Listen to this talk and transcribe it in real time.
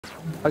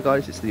Hi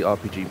guys, it's the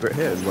RPG Brit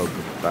here, and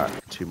welcome back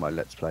to my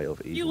Let's Play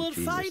of You Evil will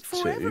Genius fight 2.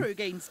 forever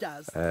against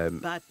us,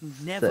 but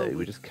never So win.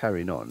 we're just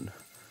carrying on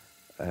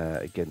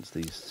against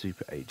these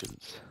super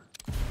agents,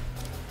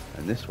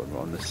 and this one we're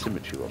on the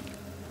symmetry one.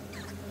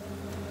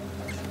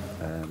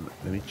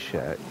 Let me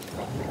check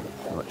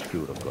how much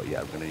fuel I've got. Yeah,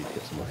 I'm going to need to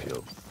get some more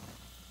fuel.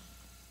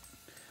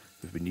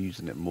 We've been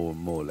using it more and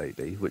more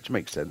lately, which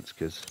makes sense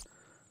because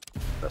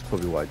that's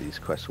probably why these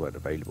quests weren't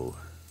available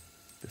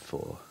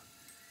before.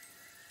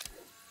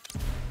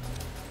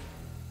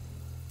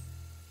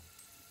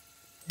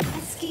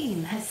 A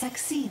scheme has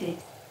succeeded.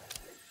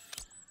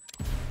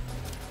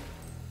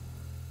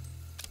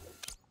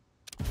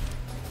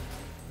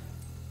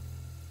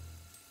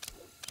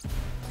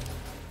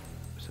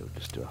 So we'll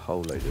just do a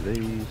whole load of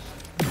these.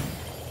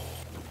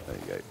 There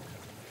you go.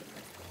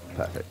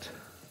 Perfect.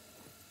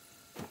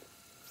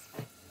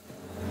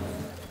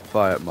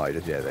 Fire at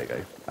Midas, yeah, there you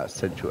go. At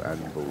Central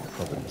Anvil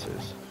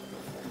Provinces.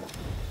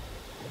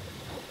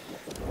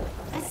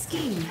 A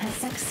scheme has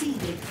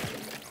succeeded.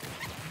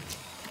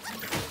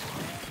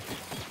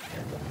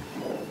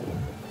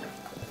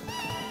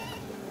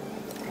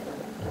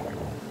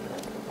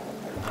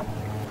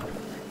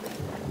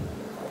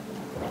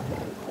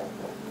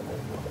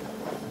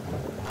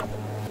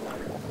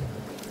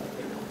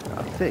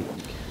 I think,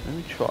 let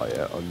me try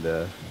it on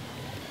the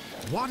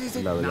What is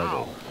it lower now?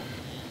 level.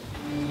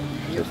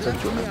 So You've left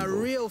Central me a Anvil.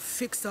 real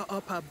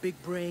fixer-upper,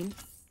 big brain.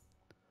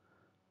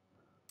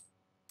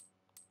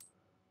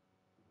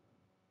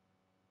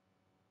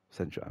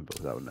 Central Anvil,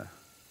 is that one there?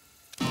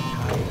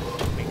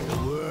 Make the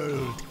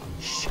world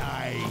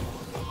shine.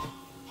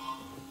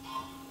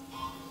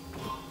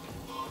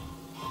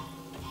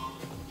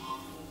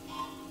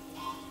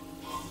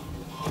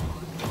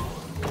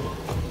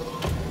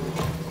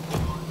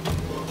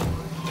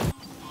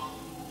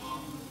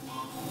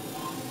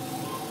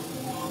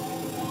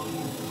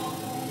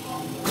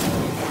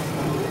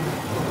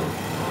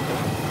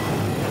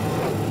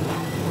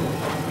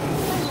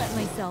 I let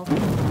myself.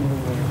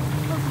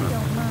 Hope you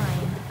don't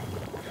mind.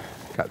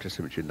 Capture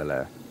symmetry in the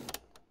lair.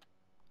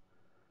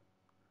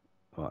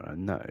 Right, I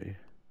know.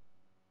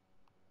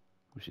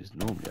 Which is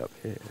normally up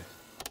here.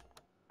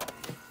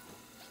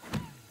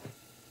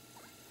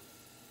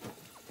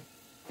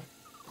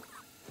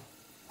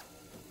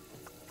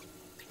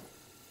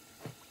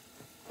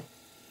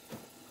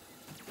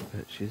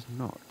 But she's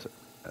not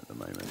at the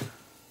moment.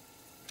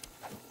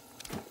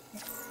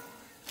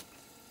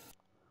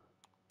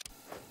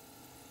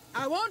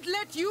 I won't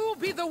let you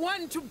be the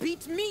one to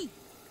beat me.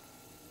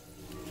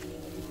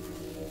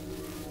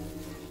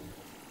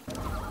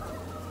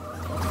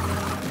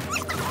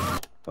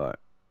 Right.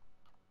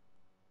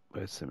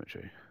 Where's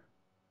symmetry?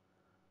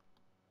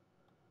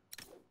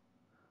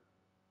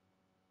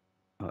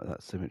 Right,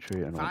 that's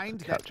symmetry, and I want Find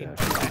to that capture her.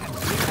 intruder and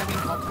bring them in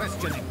for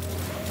questioning.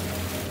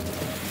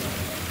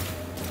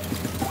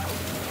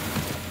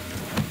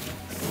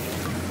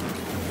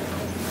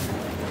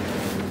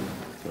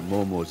 So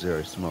more and more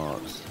zero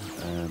smarts.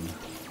 Well,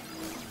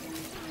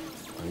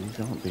 these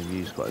aren't being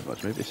used quite as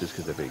much. Maybe it's just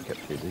because they're being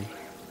kept busy.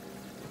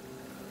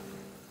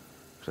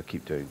 Because I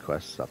keep doing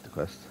quests after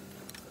quests.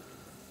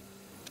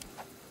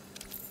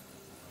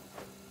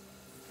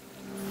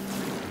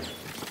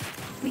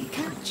 We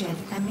captured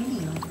a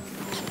minion.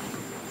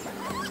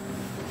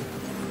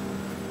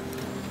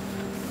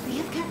 We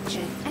have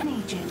captured an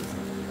agent.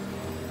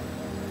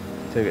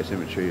 Target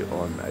symmetry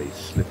on a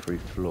slippery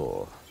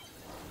floor.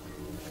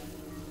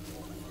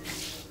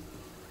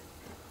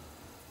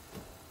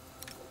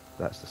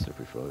 That's the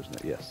slippery floor, isn't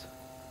it? Yes.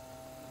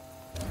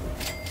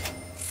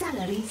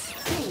 Salaries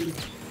paid.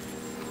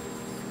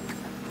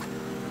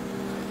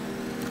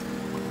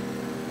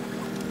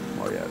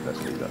 Oh yeah,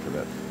 let's leave that for a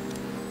bit.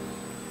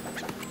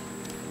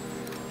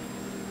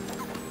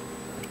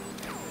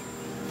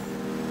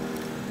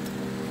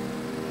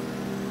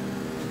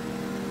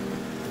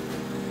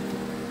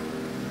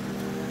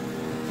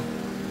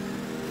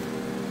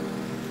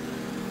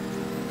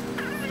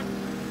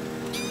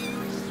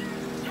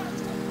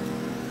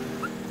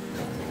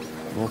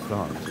 More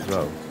plants as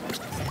well.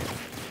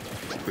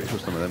 Pretty sure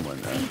some of them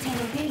went there.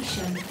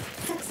 Interrogation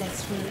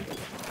successful.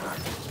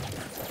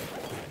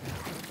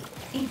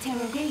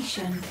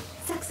 Interrogation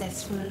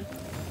successful.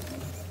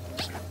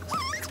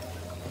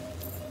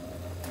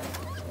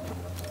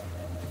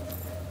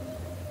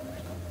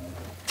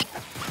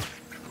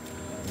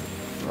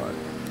 Right.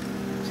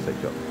 Let's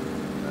take up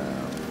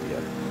now.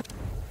 Yeah.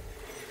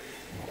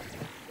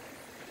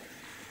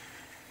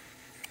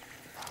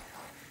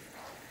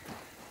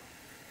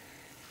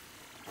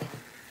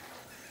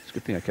 It's a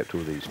good thing I kept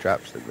all these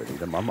traps that really.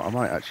 I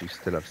might actually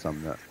still have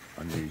some that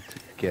I need to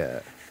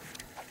get.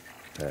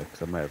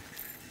 Because I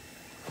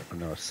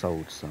know I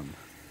sold some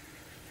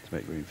to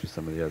make room for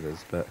some of the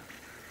others, but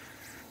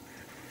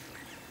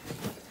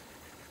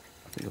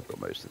I think I've got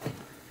most of them.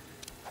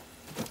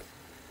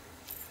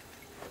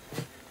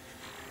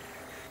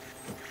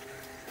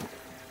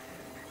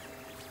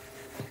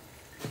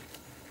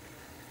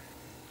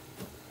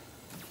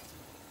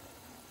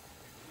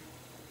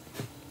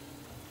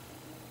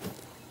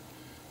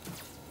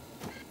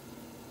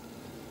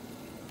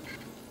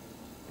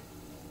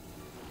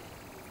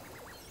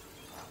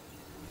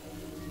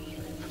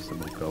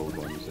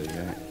 gold ones, there you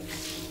go.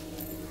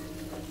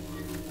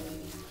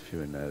 A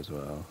few in there as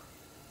well.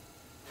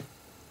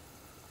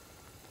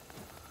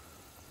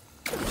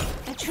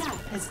 A trap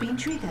has been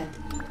triggered.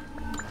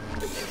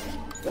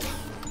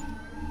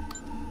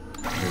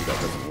 Maybe that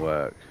doesn't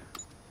work.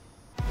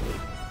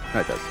 No,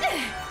 it does.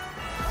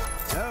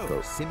 So,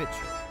 Cool.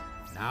 symmetry.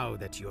 Now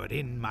that you're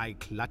in my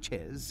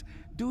clutches,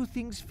 do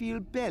things feel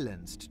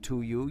balanced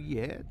to you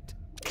yet?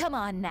 Come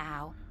on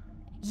now.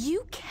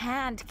 You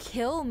can't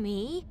kill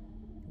me.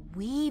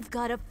 We've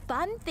got a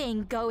fun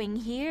thing going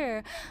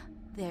here.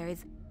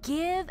 There's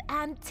give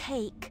and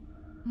take.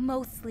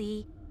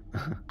 Mostly,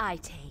 I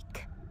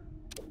take.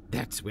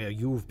 That's where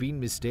you've been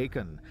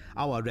mistaken.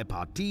 Our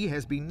repartee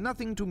has been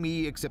nothing to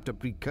me except a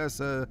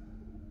precursor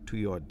to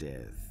your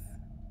death.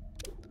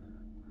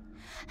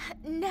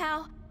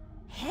 Now,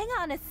 hang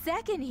on a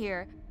second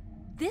here.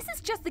 This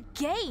is just a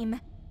game.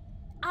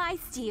 I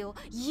steal,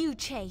 you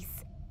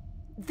chase.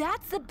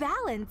 That's the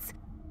balance.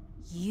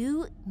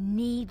 You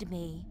need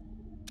me.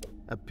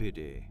 A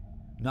pity.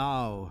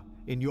 Now,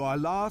 in your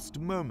last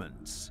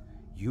moments,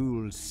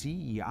 you'll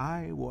see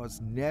I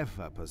was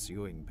never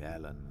pursuing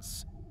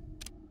balance.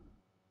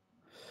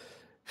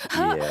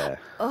 Yeah.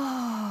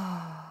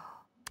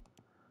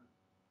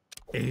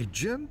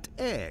 Agent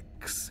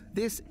X,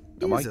 this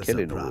Am I is a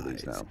killing all of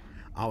surprise. these now?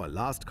 Our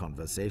last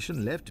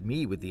conversation left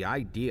me with the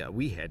idea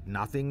we had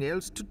nothing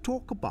else to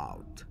talk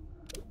about.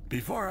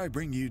 Before I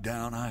bring you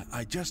down,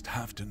 I just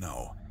have to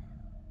know.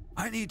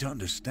 I need to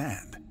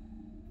understand.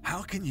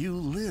 How can you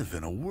live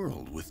in a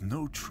world with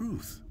no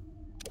truth?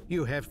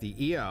 You have the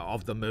ear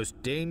of the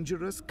most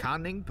dangerous,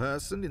 cunning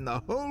person in the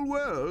whole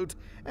world,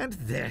 and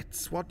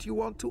that's what you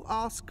want to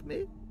ask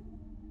me?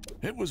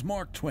 It was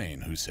Mark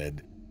Twain who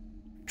said,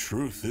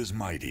 "Truth is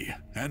mighty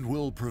and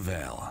will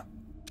prevail."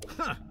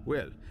 Huh,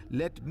 well,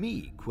 let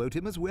me quote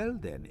him as well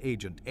then,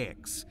 Agent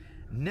X.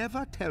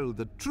 Never tell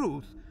the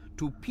truth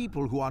to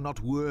people who are not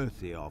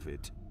worthy of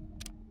it.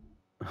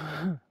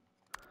 Might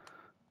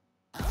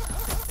as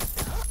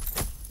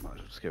well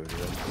just get rid of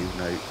them. Even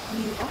though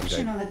New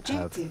optional have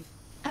objective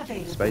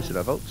available. space in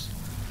our vaults.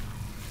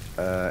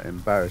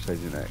 Embarrass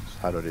Agent X.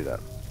 How do I do that?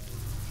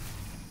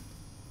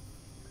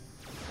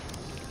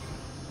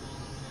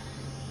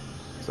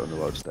 It's on the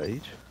world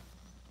stage.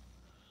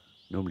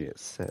 Normally it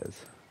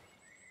says.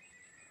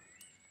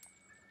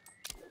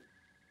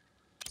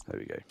 There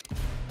we go.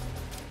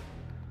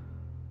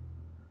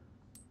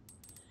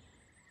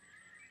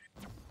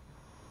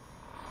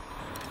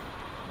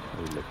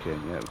 We look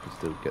in, yeah, we can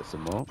still get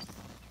some more.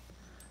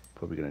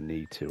 Probably going to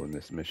need to on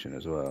this mission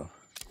as well.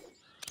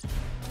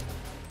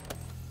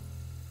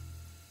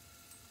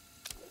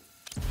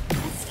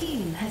 A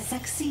scheme has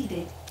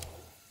succeeded.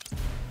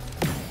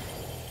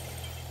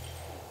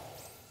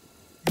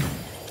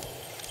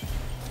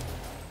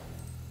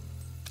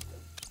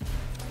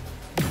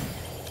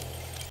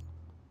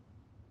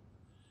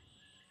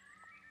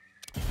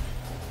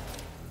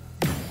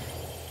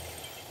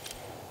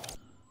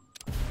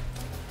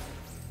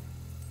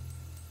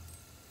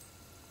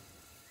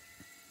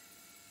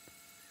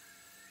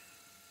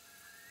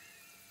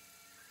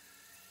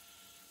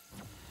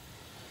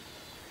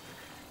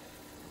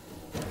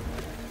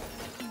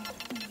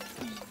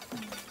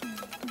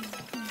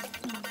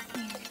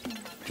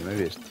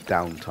 Maybe it's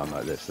downtime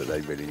like this that they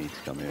really need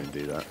to come here and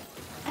do that.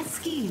 A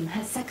scheme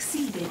has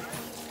succeeded.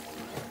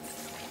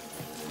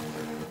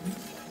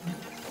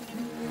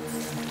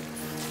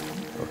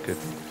 Or could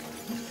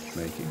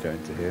make it go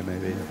into here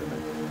maybe, I don't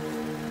know.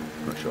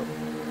 Not sure.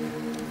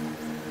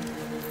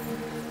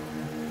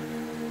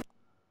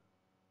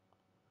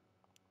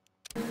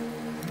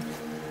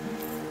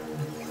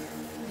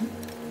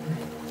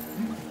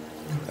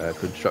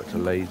 Construct a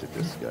laser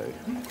disco.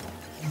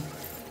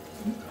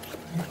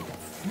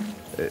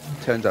 It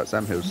turns out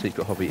Sam Hill's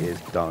secret hobby is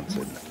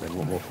dancing. Then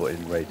one more foot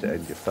in, ready to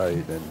end your foe,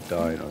 then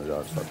dying on the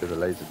dance floor. Build a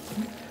laser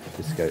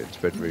disco and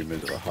spread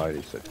rumours of a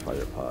highly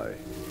certified pie.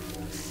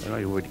 I know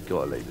you already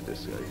got a laser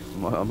disco.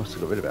 I must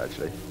have got rid of it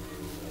actually.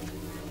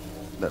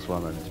 That's why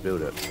I'm having to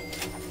build it.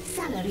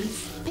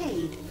 Salaries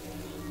paid.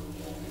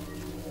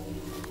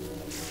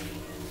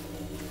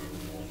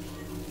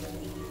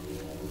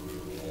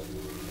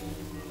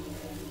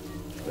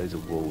 Laser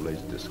wall,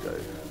 laser disco.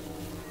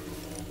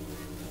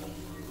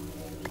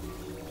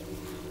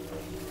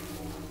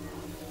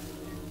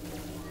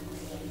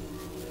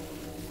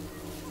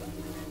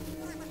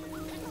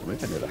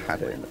 Maybe I never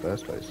had it in the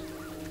first place.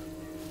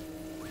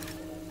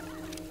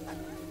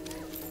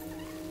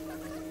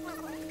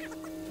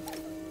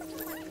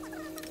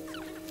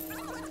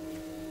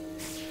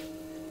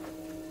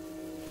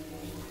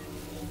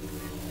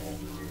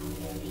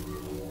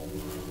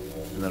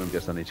 And then I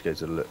guess I need to go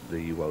to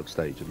the world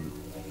stage and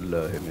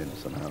lure him in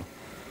somehow.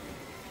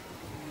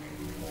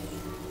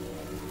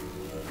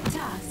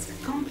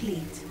 Task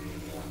complete.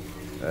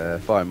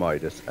 Find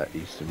Midas at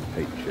Eastern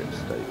Patriot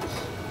Estates.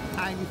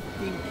 I'm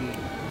thinking.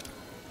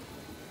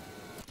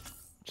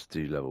 Just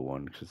do level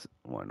 1 because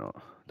why not?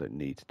 Don't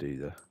need to do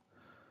the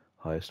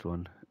highest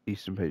one.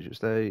 Eastern Patriot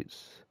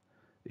States.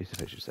 Eastern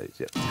Patriot States,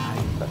 yeah.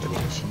 Time to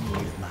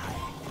achieve my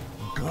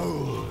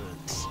gold.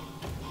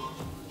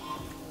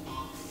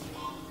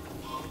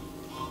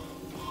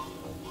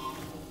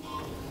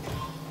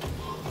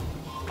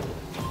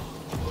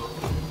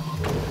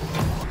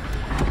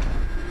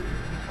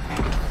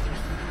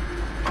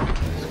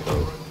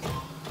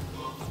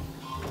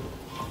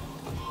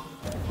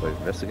 Both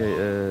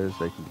investigators,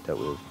 they can be dealt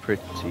with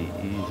pretty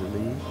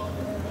easily.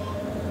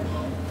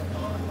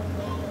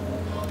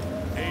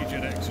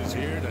 Agent X is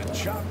here to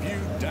chop you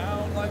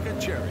down like a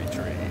cherry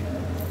tree.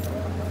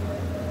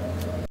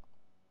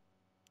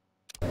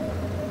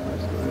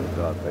 Nice little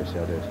guard base,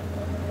 yeah, it is.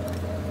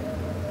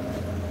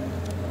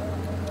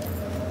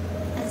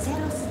 A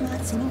Zeros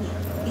Maximilian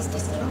is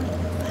destroying the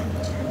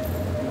furniture.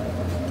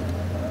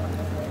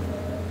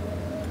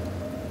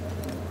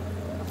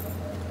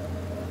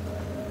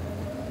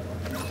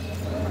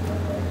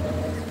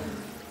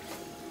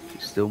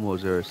 Still more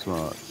zero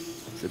smart.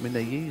 Does it mean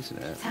they're using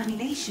it?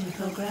 Termination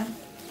program.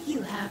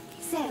 You have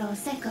 0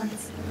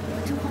 seconds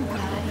to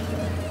comply.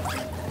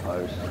 I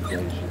was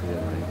engaged with the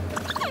enemy.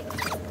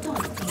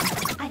 Daunting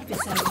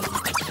adversary.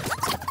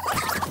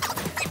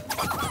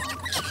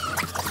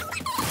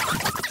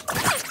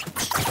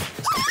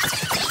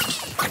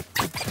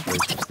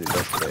 It's just the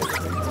investigator, I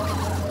think.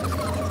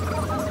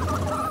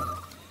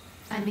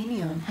 A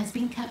minion has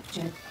been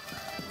captured.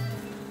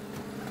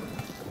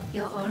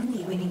 Your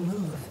only winning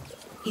move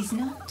is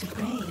not to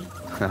pray.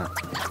 I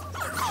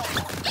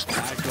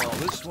call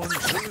this one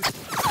truth,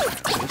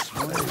 this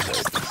one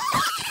is.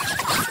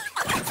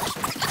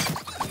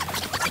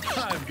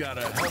 I've got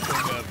a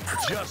helping of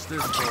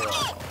justice for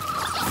all.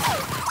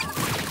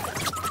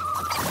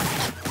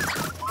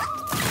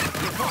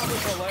 You call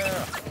this a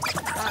lair? I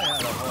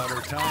had a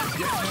harder time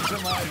getting into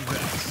my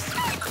vest.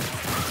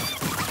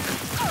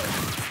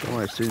 Don't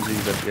worry, as soon as the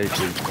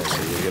investigation is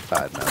over, you'll get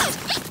bad now.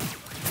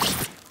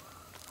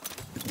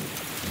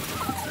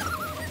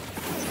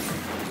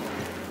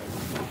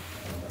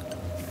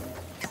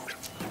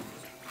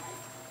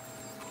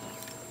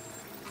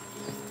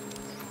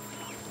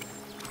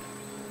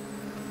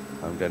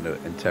 I'm going to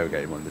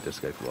interrogate him on the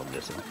disco for 1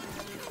 listen.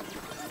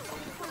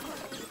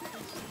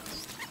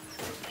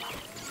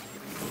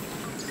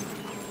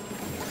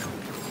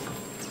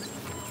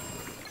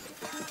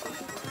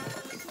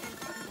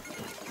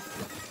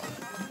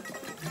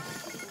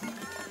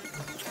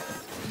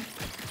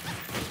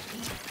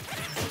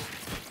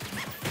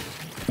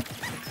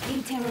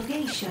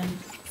 Interrogation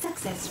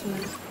successful.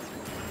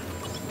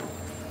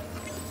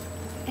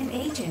 An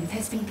agent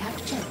has been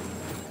captured.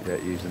 Yeah,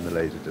 using the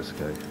laser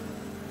disco.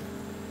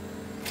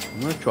 I'm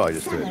going to try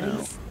just do it now.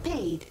 Salaries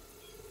paid.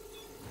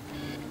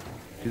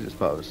 Because it's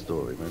part of a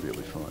story, maybe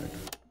it'll be fine.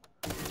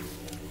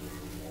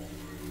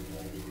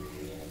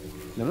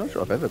 I'm not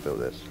sure I've ever built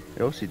this.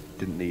 It obviously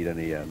didn't need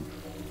any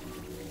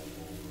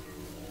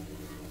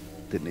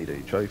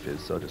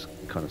trophies, so I just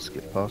kind of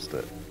skipped past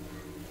it.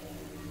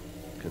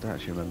 Because I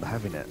actually remember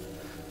having it.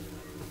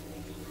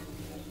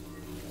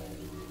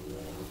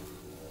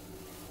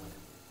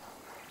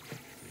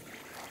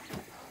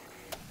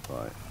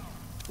 Right.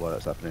 While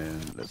that's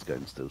happening, let's go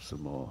and steal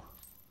some more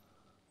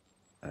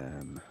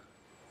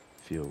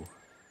fuel.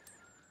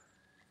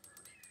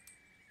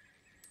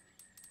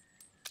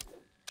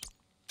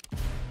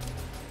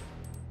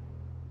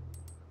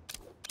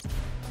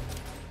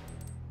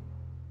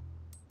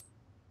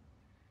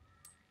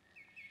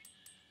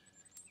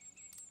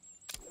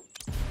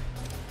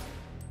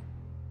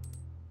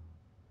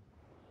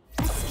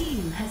 A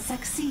scheme has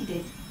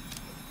succeeded.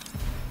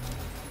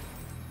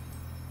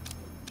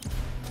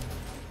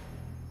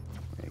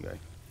 There you go.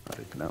 I'll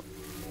open up.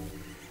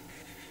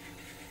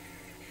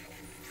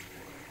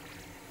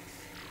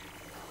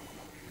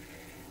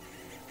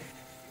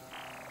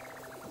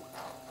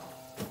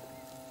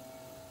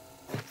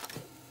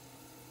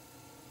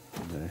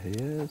 And there he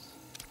is.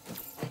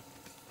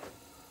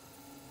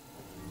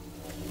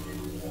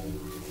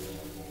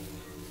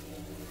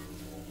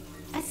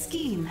 A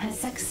scheme has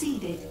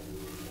succeeded.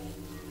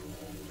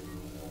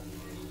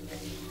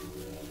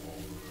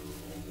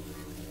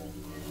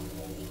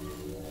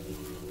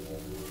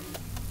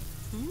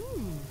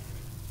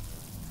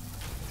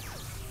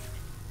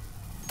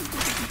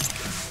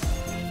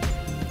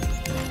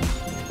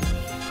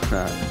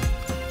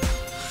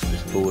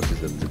 Just forces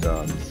them to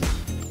dance.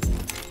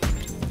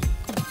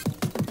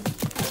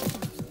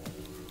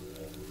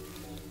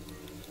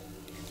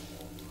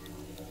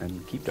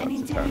 And keep An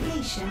dancing, apparently.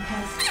 interrogation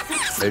has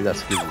succeeded. Maybe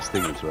that's because his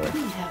thing as well. We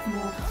have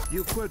more.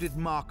 You quoted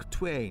Mark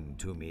Twain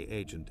to me,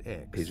 Agent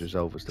X. His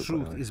resolve was still quite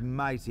Truth high. is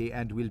mighty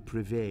and will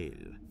prevail.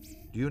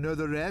 Do you know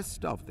the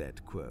rest of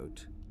that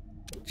quote?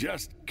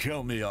 Just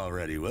kill me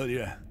already, will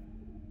you?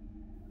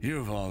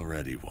 You've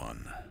already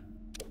won.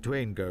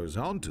 Twain goes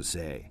on to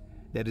say,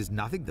 there is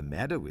nothing the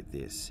matter with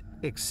this,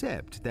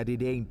 except that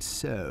it ain't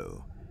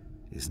so.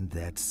 Isn't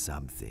that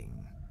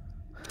something?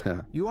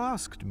 You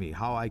asked me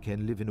how I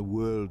can live in a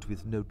world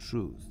with no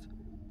truth.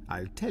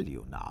 I'll tell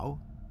you now.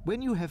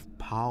 When you have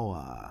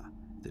power,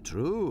 the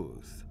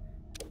truth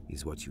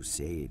is what you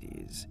say it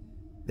is.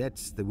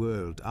 That's the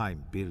world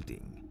I'm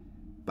building.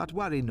 But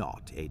worry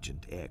not,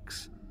 Agent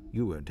X.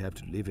 You won't have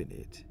to live in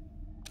it.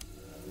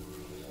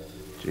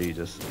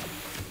 Jesus.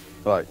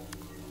 Right.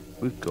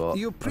 We've got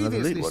You another lead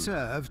previously one.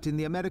 served in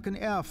the American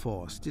Air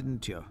Force,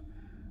 didn't you?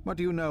 What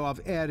do you know of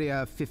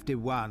Area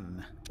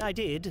 51? I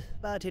did,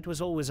 but it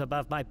was always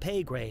above my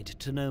pay grade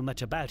to know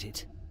much about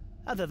it,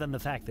 other than the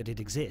fact that it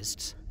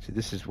exists. See,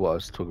 this is what I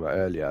was talking about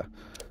earlier.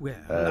 Well,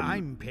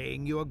 I'm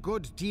paying you a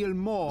good deal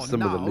more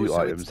Some now, of the loot so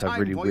items it's have time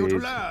really for you to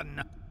weird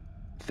learn.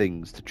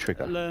 things to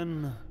trigger.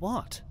 Learn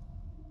what?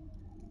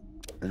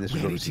 And this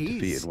was Where it obviously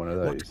defeating is, one of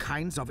those. what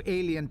kinds of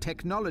alien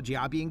technology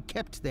are being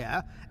kept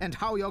there, and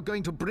how you're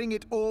going to bring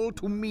it all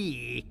to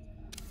me.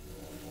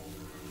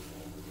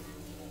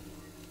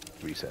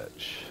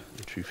 Research.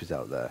 The truth is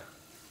out there.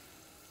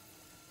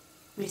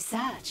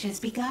 Research has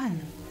begun.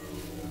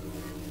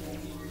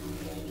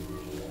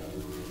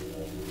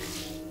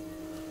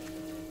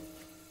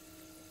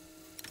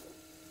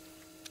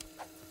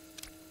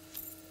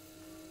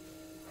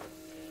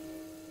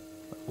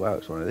 Wow,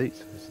 it's one of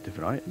these. It's a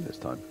different item this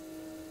time.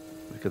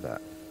 Look at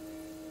that.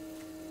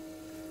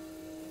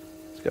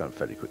 It's going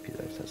fairly quickly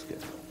though, so that's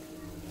good.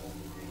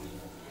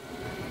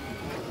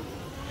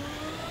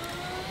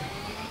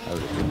 I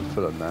was getting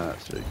full on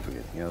that, so we can bring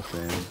anything else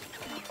in.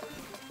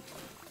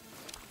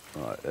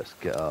 Alright, let's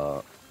get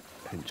our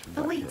henchman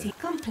back Awaiting here.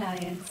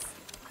 compliance.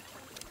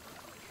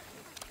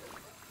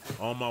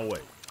 On my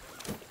way.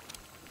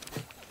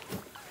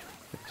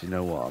 Do you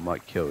know what? I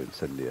might kill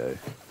Incendio.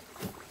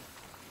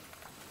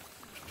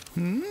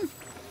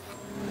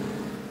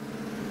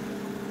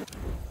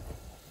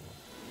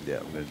 Yeah,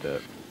 I'm gonna do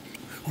it.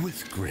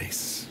 With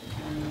grace.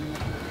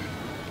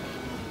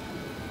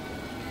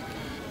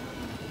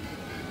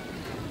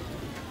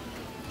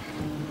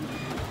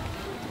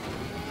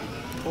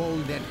 All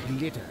that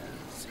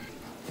glitters.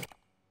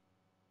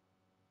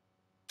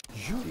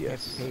 You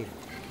Yes. have failed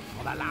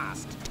for the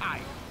last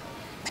time.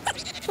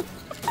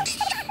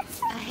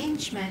 A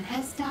henchman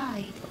has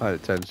died. Oh,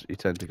 he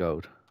turned to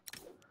gold.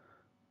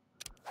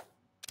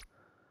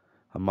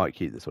 I might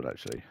keep this one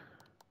actually.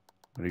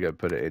 I'm gonna go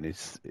put it in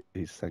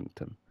his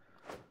sanctum.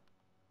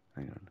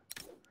 Hang on.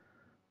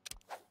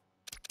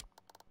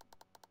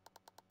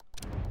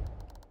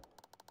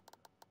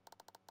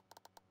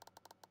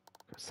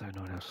 It's so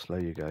annoying how slow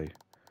you go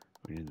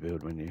when you're in the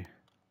build menu.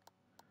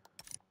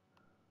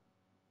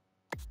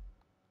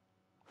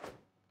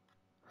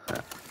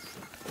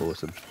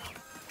 Awesome.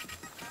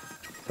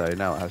 So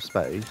now I have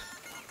space.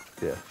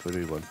 Yeah, for a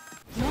new one.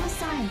 Your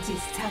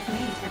scientists have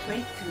made a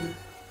breakthrough.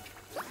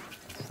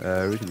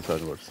 We can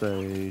decide what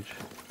stage.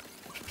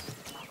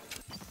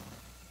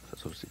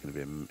 That's obviously going to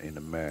be in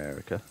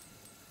America.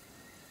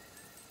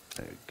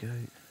 There we go.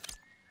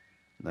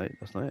 No,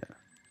 that's not it.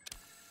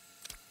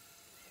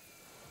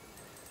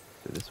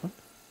 Is it this one?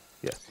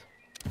 Yes.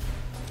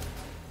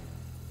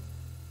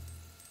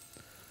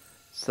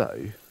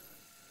 So,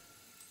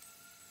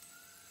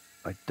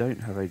 I don't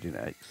have Agent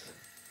X.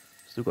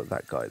 Still got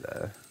that guy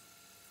there.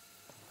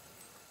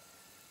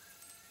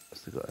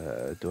 Still got.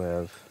 Do I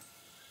have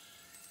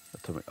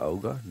Atomic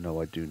Olga?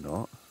 No, I do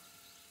not.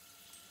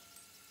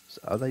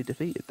 So are they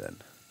defeated then?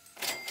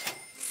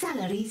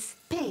 Salaries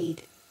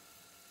paid.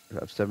 I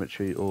have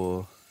Cemetery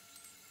or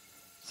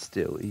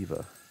Steel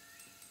either.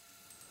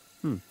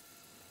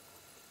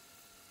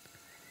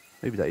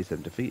 Maybe that is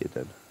them defeated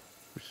then,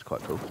 which is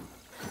quite cool.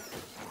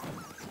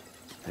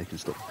 They can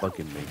stop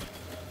bugging me.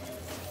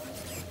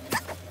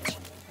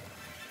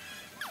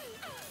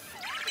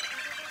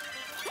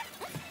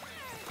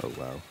 Oh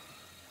wow.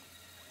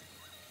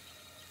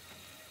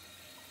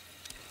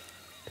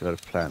 They've got a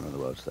plan on the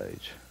world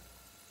stage.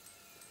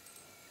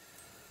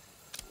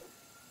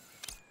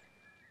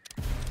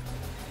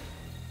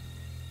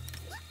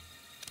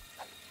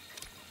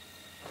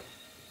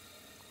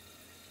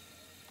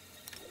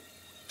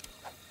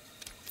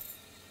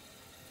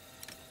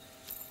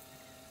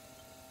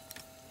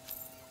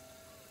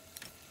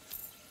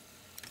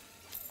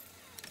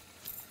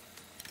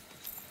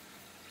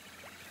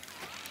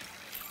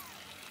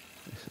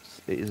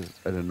 It is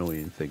an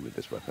annoying thing with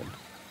this weapon.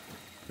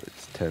 It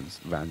turns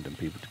random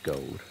people to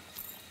gold.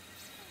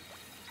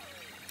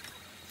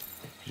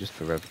 You just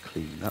forever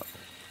clean up.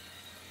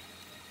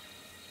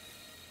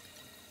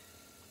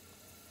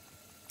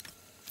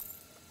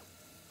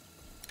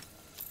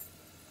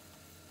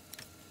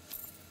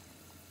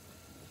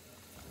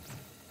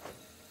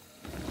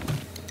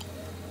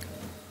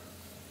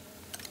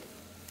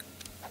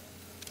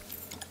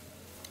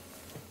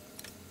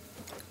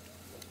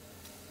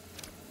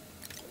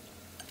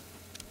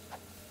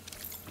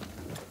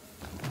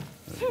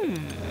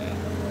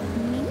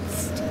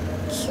 Minced,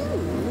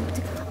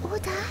 cubed, or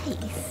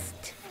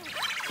diced?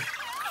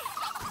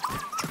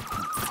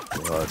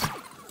 God.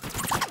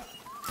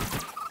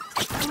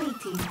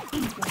 Awaiting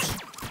input.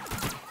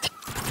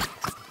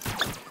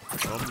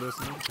 I'm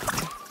listening.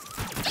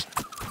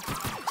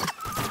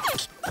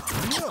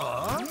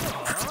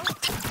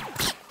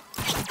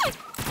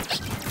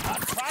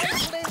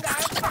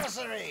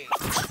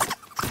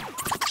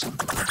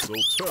 So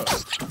tough.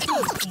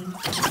 Awaiting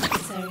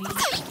necessary.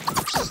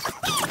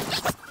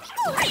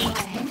 Your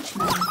henchman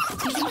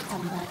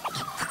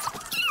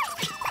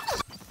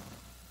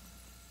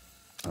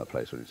That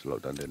place when it's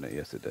locked down, didn't it?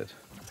 Yes, it did.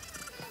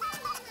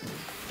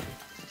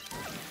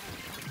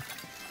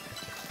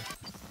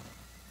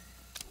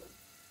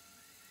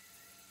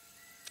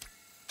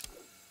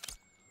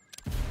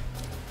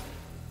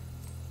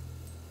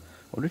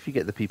 I wonder if you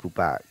get the people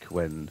back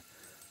when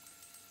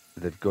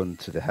they've gone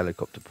to the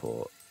helicopter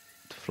port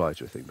to fly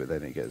to a thing, but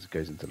then it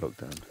goes into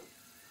lockdown.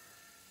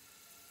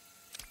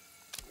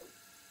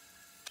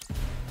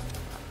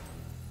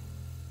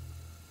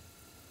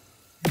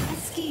 The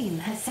scheme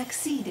has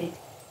succeeded.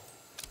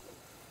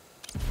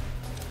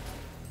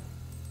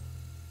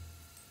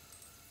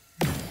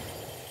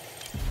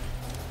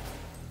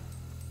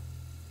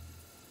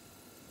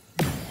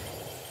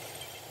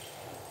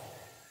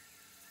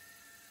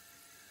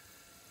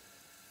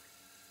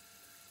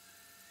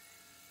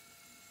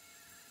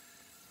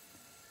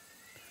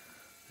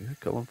 Yeah,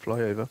 go on,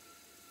 fly over.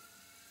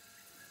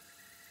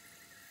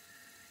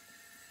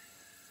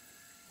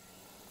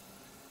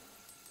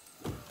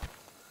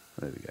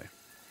 There we go.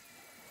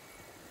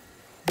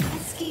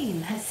 The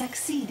scheme has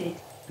succeeded.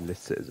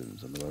 Enlist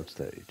citizens on the world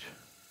stage.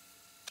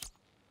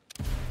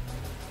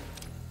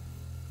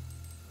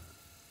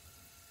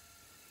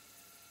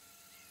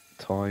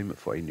 Time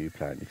for a new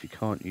plan. If you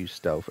can't use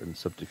stealth and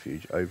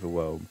subterfuge,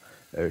 overwhelm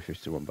Area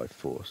 51 by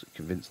force.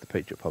 Convince the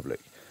Patriot public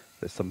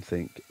there's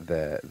something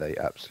there they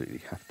absolutely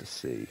have to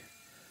see.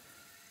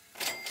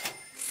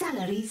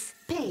 Salaries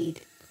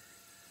paid.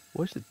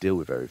 What's the deal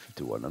with Area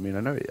 51? I mean,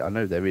 I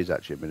know there is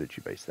actually a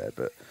military base there,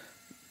 but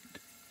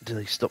do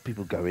they stop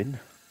people going?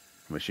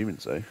 I'm assuming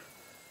so.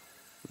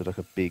 There's like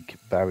a big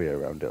barrier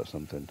around it or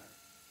something.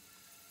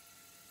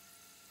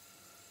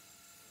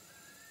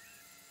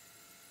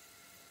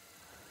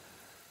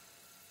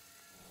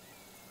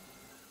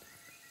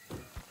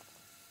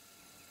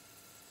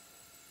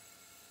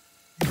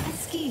 The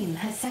scheme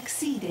has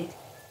succeeded.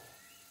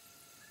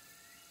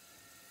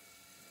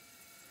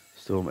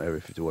 Storm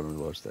Area 51 on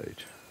the world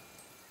stage.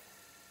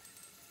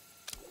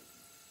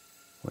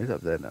 Well, he's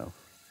up there now.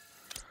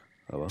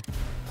 Oh well.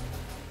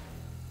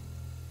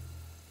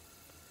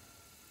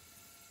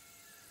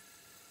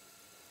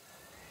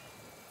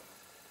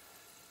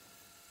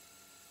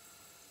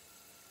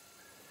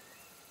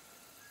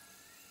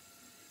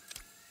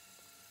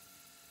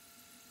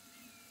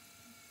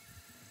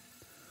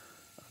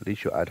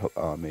 Unleash your ad hoc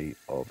army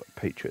of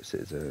Patriot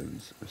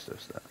citizens.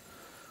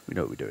 We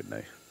know what we're doing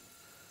now.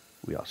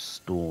 We are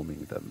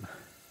storming them.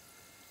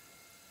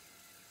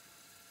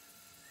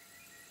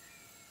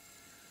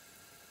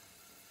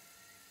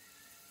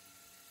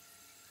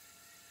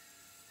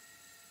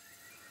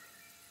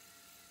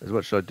 As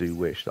much as I do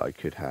wish that I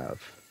could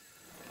have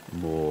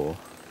more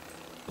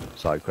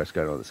side quests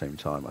going on at the same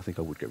time, I think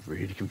I would get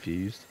really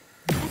confused.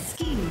 The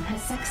scheme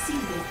has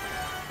succeeded.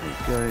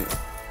 There we go.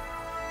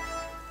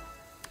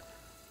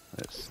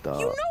 Let's start.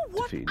 You know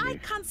what defeating I you.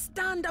 can't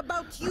stand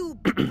about you,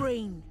 big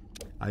brain?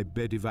 I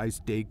bet if I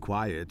stay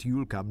quiet,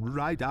 you'll come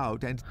right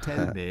out and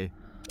tell me.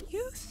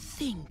 You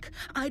think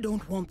I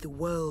don't want the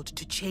world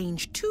to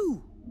change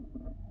too?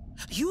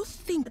 You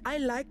think I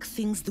like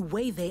things the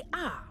way they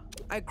are?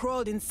 I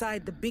crawled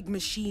inside the big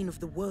machine of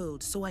the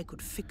world so I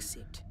could fix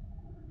it.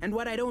 And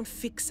what I don't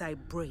fix, I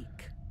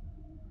break.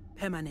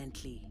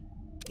 Permanently.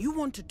 You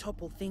want to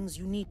topple things,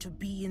 you need to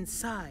be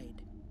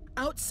inside.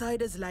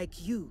 Outsiders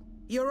like you,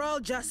 you're all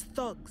just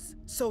thugs,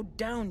 so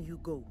down you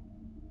go.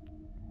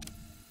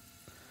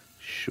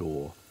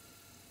 Sure.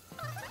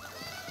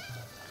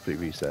 Complete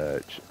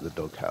research, the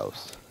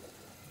doghouse.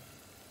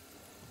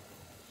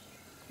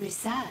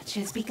 Research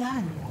has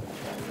begun.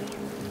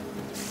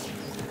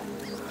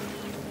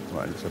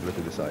 Right, let's have a look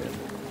at this item.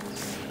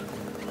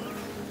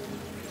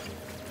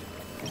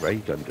 Ray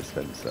gun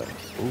dispenser.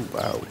 Oh,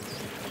 wow.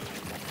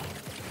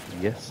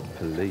 Yes,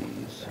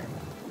 please.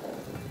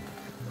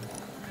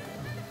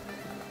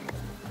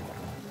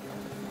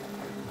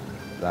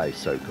 That is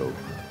so cool.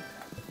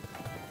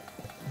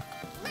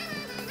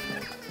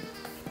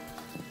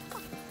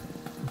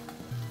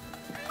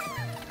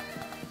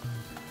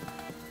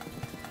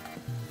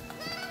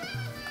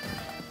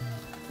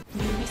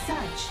 New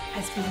research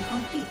has been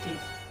completed.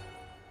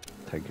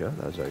 Thank you,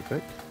 that was very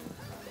quick.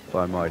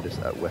 Find Midas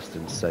at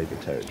Western Saber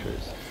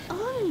territories.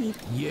 Only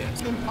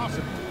Yes.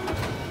 Impossible.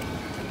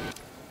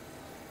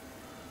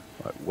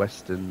 Right,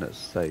 Western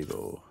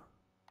Sable.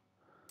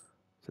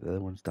 So the other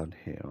one's down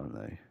here, aren't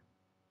they?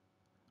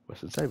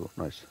 Western Sable,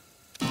 nice.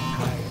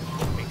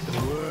 Make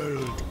the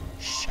world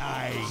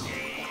shine.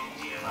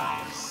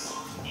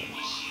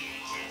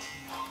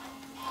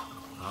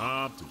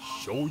 Time to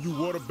show you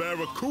what a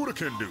barracuda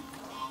can do.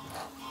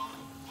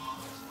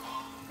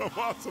 Am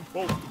I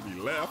supposed to be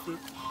laughing?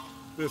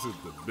 This is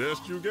the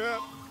best you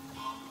got?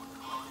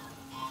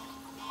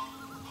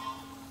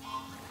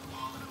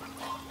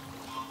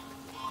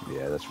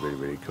 Yeah, that's really,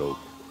 really cool.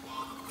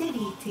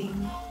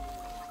 deleting.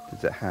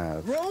 Does it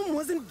have Rome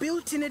wasn't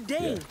built in a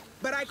day, Yeah.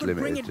 but I It's could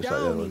bring limited, it just like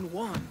the down other in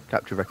one.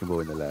 capture wrecking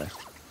ball in the lair?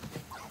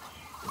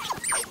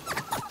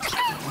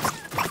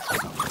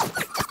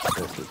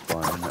 This is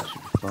fine, that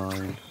should be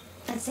fine.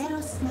 A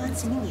Zeros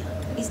Maximilian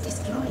is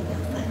destroying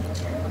your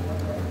furniture.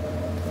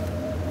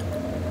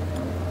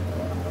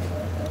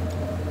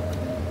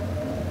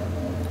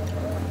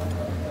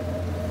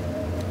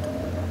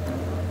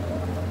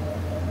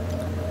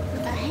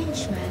 A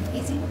henchman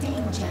is in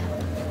danger.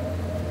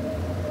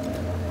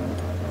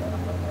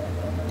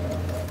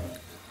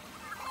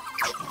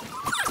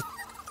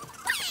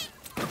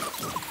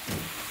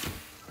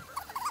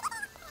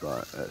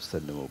 Right, let's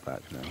send them all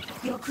back now.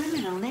 Your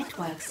criminal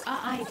networks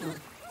are idle.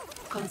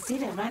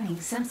 Consider running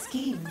some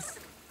schemes.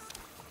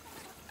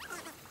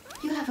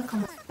 You have a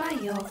command by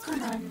your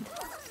command.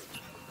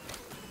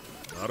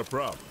 Not a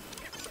problem.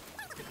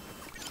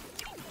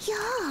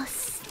 You're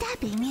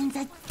stabbing in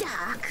the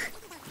dark.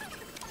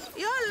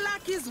 Your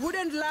lackeys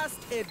wouldn't last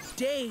a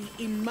day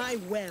in my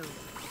well.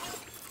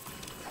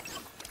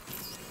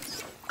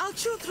 I'll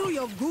chew through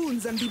your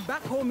goons and be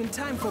back home in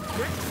time for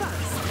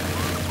breakfast.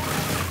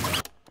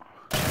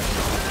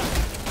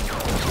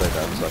 Slow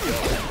down so I can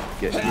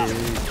get you.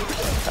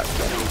 Right,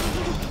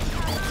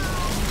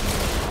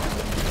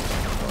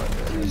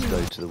 then let's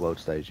go to the world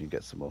stage and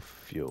get some more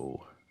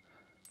fuel.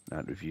 Now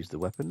that we've used the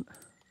weapon.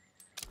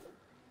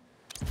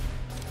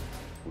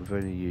 We've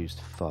only used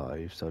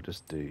 5, so I'll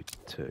just do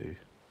 2.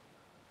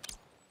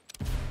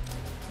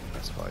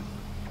 That's fine.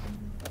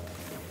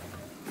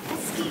 A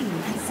scheme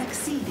has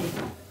succeeded.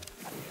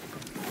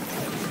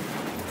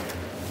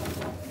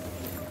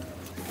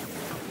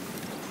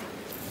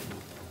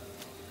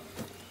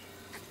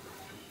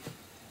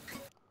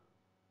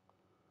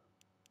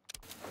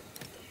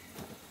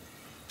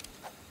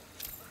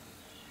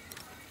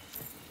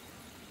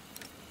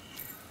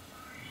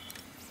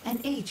 An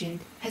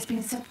agent has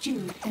been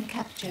subdued and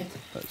captured.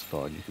 That's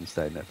fine, you can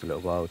stay in there for a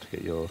little while to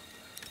get your...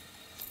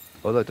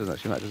 Although it doesn't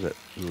actually matter, does it?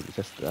 We've already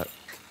tested that.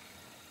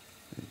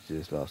 Let's do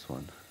this last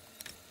one.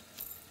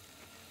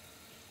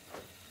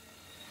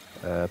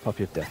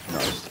 Puppy of Death,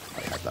 nice.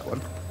 I have that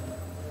one.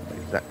 I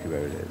know exactly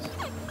where it is.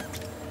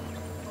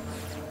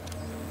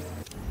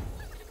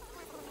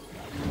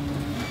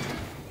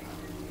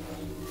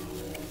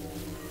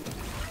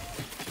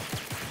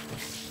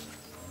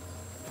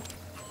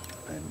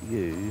 And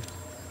you...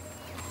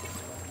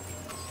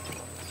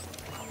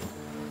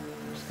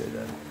 Let's go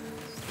there.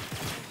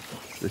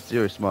 The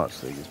zero smarts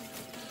thing is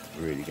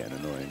really getting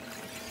annoying.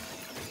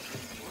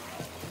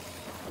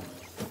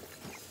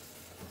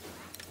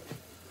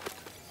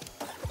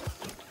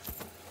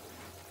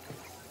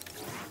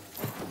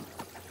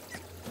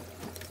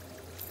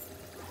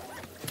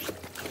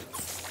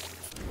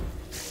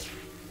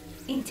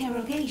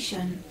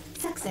 Interrogation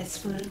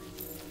successful.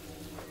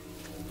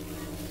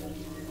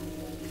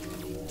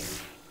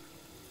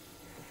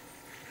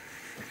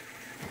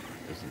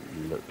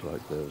 Doesn't look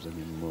like there was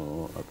any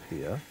more up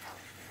here.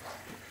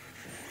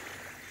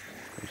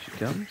 Here she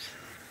comes.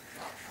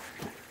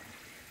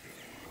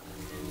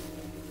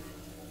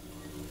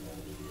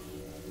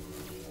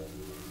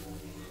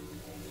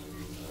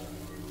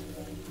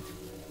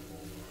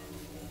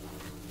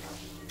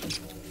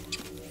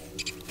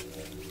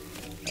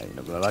 Hey, you're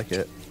not gonna like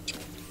it.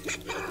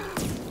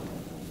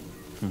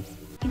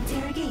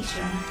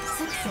 Interrogation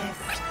success.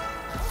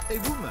 A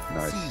woman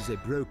Nice. sees a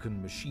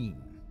broken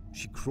machine.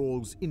 She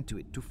crawls into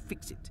it to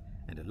fix it,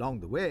 and along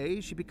the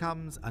way she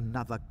becomes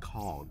another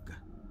cog.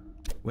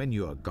 When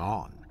you're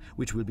gone,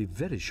 which will be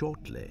very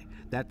shortly,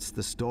 that's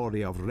the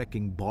story of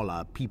Wrecking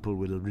Bolla people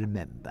will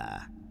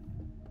remember.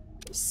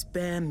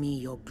 Spare me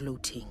your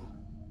gloating.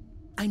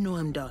 I know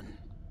I'm done.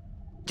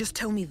 Just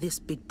tell me this,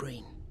 Big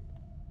Brain.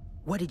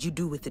 What did you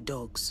do with the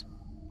dogs?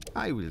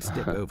 I will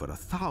step over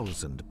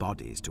 1,000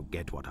 bodies to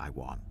get what I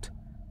want,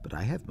 but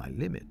I have my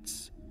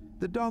limits.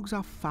 The dogs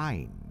are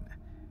fine.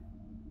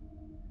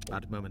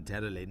 But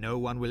momentarily, no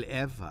one will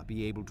ever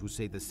be able to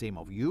say the same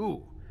of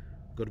you.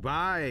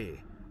 Goodbye,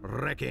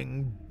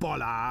 Wrecking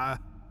Bolla.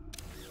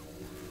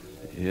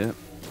 Yeah.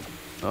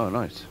 Oh,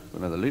 nice.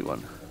 Another loot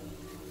one.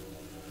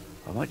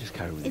 I might just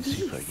carry on with these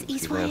super This agents.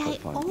 is because why they are I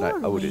quite fun. No, I will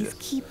do always this.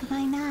 keep my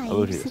I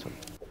will do knives. this one.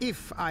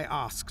 If I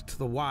asked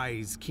the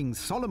wise King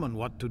Solomon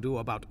what to do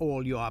about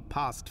all your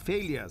past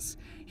failures,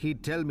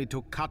 he'd tell me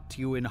to cut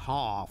you in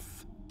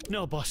half.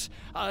 No, boss.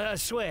 I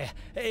swear,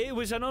 it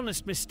was an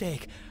honest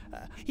mistake.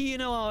 You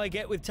know how I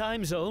get with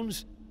time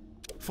zones.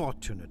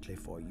 Fortunately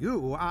for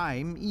you,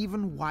 I'm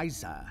even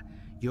wiser.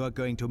 You're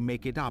going to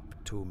make it up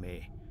to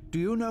me. Do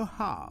you know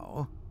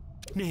how?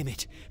 Name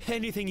it.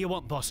 Anything you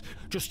want, boss.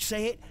 Just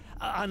say it,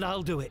 and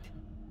I'll do it.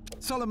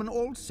 Solomon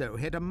also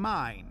had a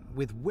mine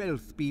with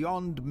wealth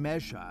beyond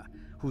measure,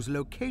 whose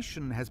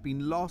location has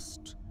been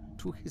lost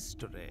to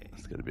history.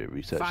 It's going to be a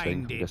research Find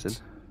thing, I'm it. guessing.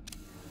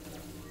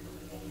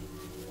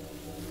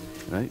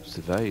 No,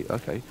 survey.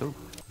 Okay, cool.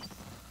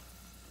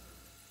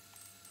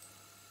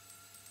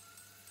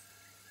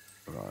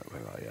 Right,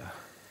 where are you?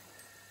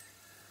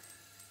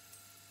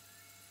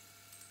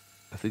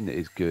 The thing that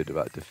is good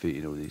about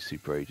defeating all these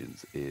super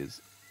agents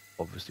is,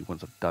 obviously,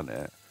 once I've done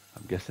it,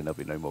 I'm guessing there'll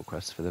be no more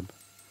quests for them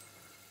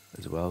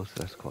as well. So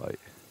that's quite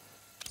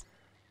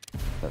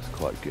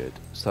good.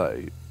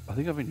 So I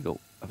think I've only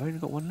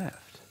got one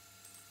left.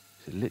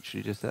 Is it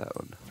literally just that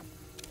one?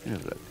 Yeah,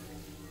 look.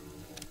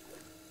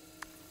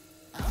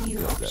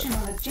 New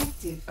optional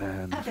objective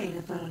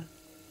available.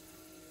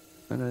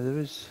 Oh no,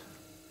 there's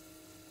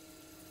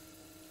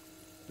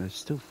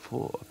still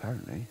 4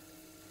 apparently.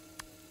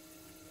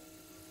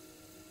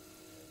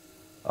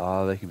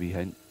 Ah, they can be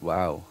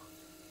wow.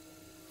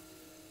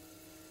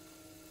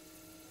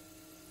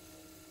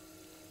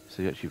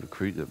 So you actually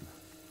recruit them.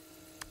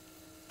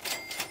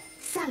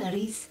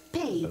 Salaries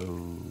paid.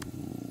 Oh,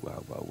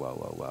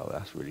 wow,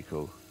 that's really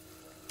cool.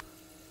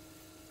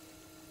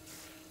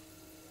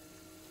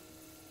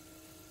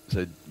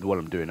 So the one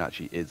I'm doing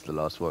actually is the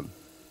last one.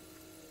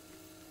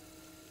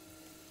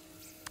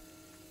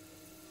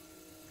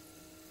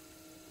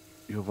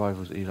 Your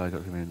rivals Eli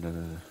got come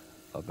in,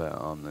 I bet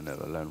I'm the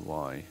never learn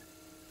why.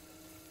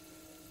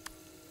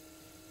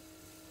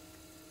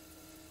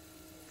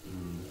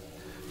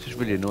 It's just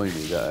really annoying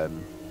me that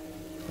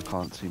I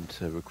can't seem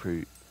to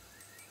recruit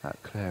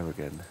that Claire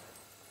again.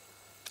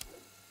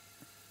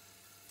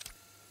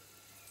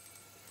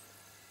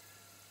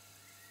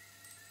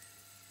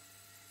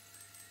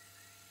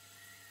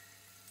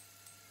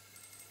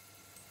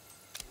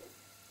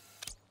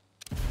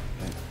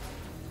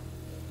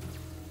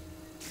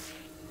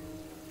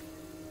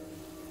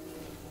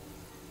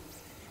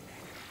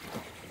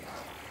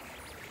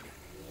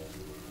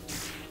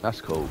 That's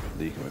cool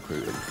that you can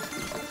recruit them.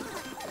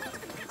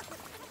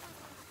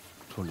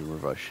 I'm wondering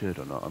whether I should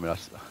or not. I mean, I'm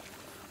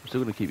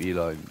still going to keep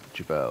Eli and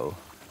Jabel.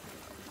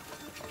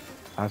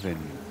 Having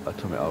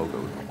Atomic Olga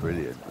would be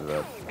brilliant with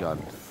a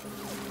gun.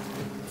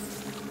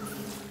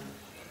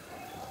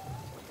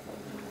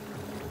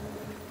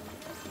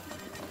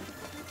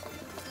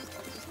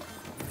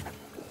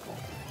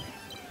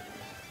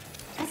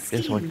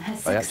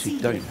 Yes, I actually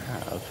don't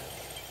have.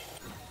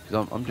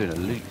 Because I'm doing a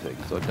loot thing,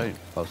 so I don't.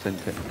 I'll send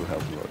technical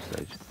help at what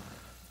stage.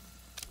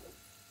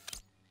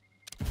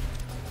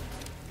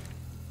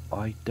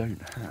 I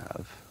don't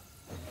have.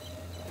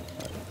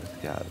 Right, let's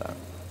get out of that.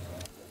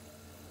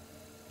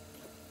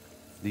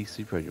 These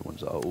super agent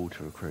ones are all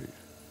to recruit.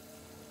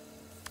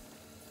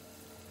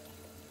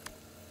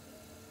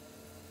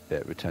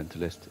 Yeah, return to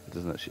list. It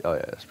doesn't actually. Oh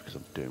yeah, that's because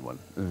I'm doing one.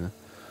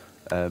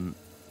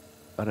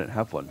 I don't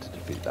have one to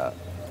defeat that.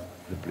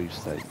 The blue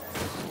state.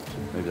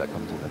 Maybe that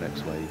comes in the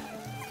next wave.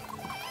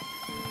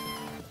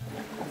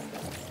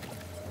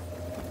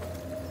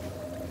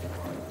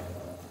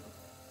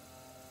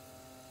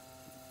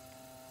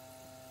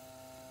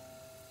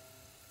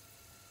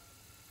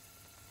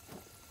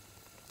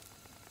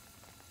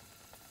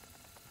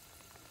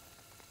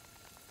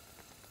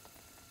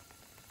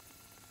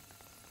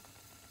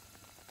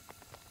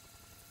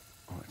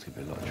 It's going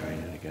to be a lot of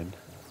training again,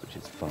 which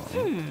is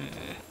fine.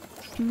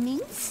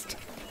 Minced,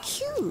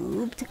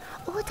 cubed,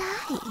 or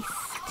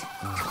diced?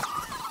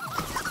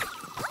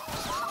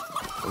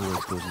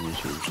 Always causing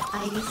issues.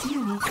 Iris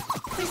unit.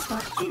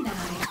 Response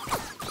denied.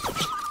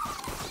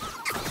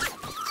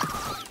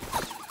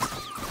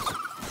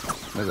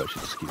 Maybe I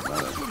should just keep that.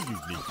 What do you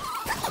need?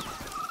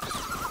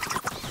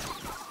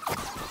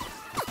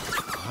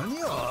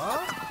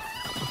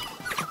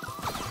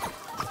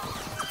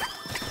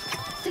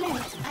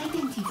 Threat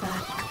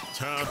identified.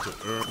 Time to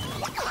earn.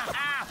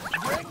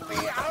 Bring me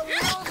a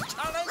real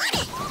challenge!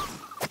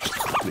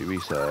 Complete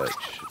research,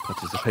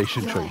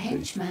 participation Your trophy.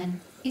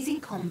 henchman is in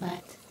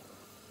combat.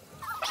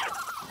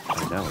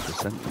 And now I just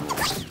sent them all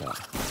to that.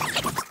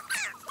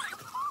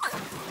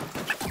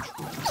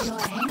 Your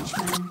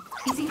henchman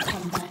is in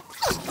combat.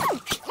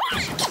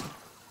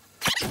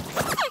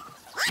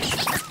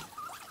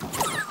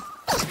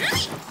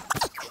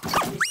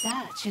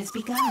 Research has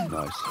begun.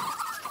 Nice.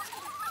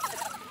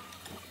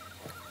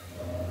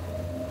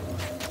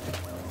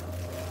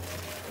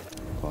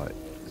 Right,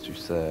 this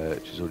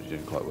research is already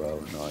doing quite well.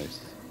 Nice.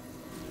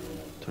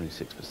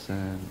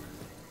 26%.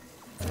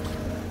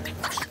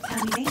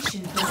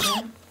 Termination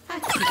program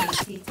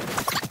activated.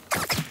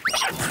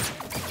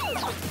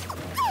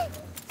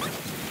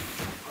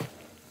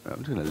 Right,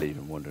 I'm just going to leave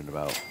them wandering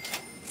about.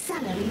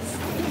 Salaries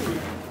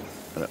paid.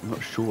 And I'm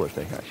not sure if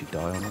they can actually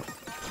die on it.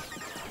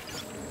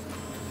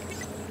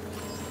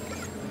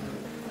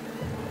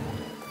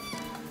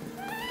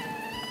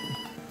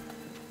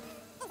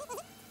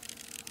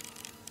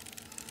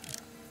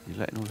 You're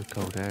letting all the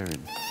cold air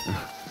in.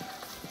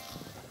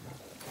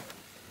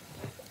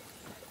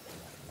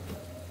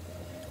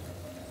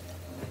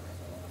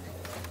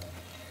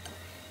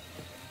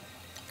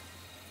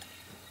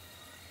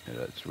 Yeah,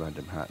 that's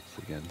random hats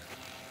again.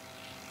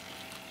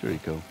 It's really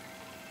cool.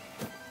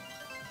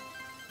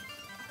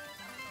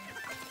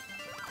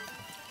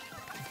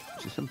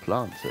 There's some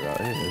plants that are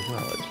out here as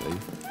well, actually.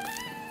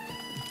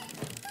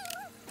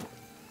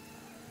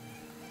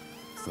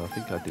 So I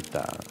think I did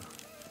that.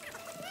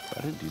 But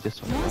I didn't do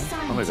this one. More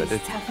Oh, maybe I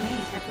did. scientists have made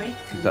a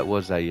breakthrough. That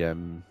was a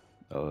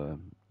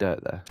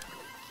dirt there.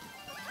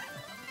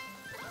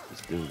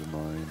 Still the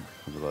mine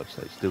on the large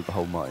stage. Still the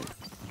whole mine.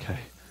 Okay.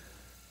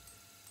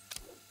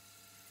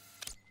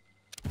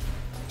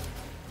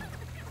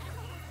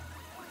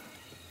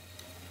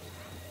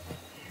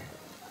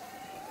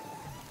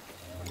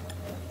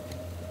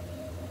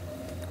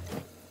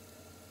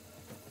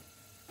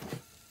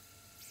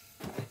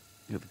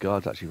 the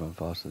guards actually run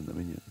faster than the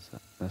minions.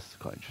 That's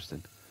quite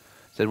interesting.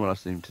 So anyone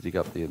else need to dig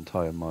up the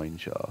entire mine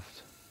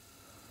shaft.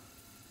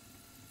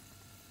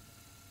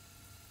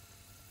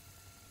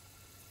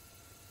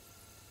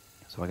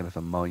 So I'm going to have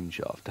a mine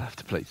shaft I have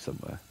to place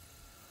somewhere.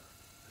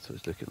 That's what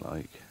it's looking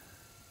like.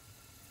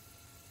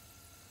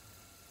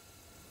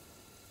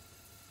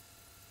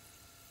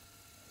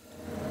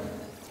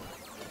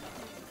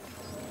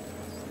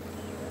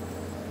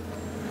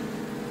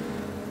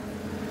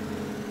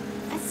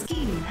 A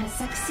scheme has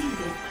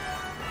succeeded.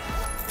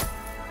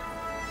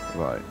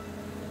 Right.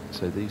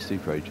 So these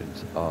super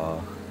agents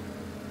are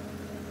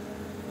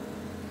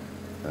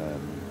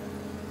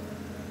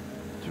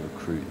to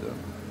recruit them.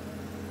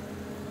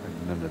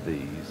 And none of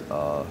these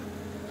are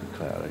to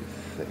Claire, I don't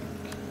think.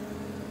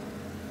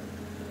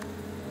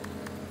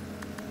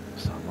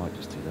 So I might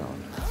just do that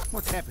one.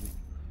 What's happening?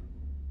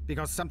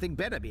 Because something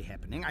better be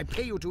happening, I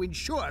pay you to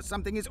ensure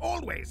something is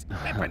always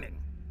happening.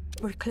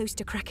 We're close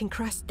to cracking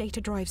Krast's data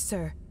drive,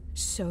 sir.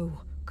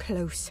 So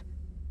close.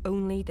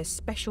 Only the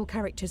special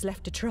characters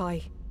left to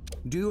try.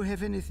 Do you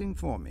have anything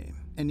for me?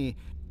 Any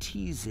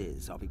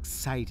teases of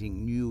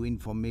exciting new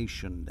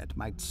information that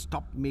might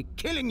stop me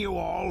killing you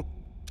all?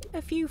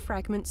 A few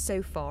fragments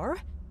so far.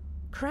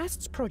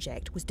 Krast's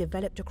project was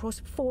developed across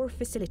 4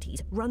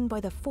 facilities run by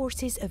the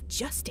forces of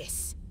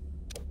justice.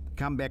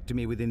 Come back to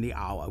me within the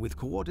hour with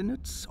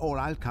coordinates, or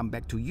I'll come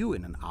back to you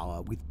in an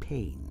hour with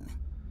pain.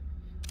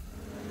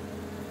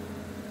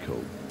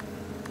 Cool.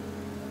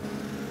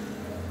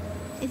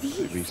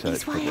 This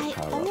is why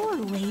I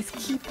always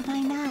keep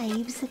my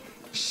knives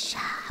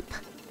sharp.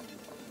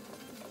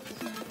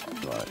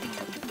 Right.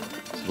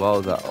 So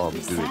while that I'm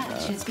doing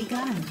Research has that,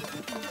 begun.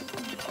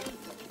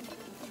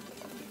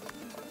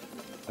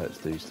 let's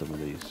do some of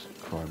these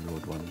crime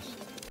lord ones.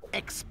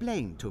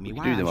 Explain to me We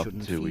why can do them I up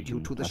shouldn't until we feed you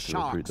can to the have to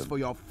recruit sharks them. for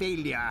your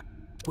failure.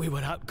 We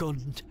were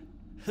outgunned.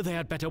 They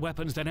had better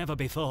weapons than ever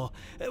before.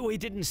 We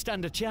didn't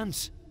stand a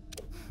chance.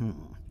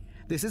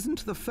 This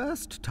isn't the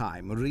first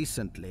time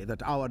recently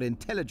that our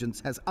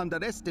intelligence has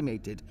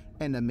underestimated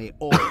enemy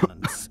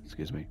ordnance.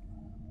 Excuse me.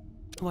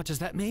 What does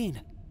that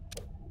mean?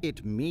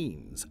 It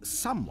means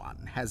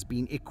someone has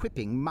been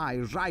equipping my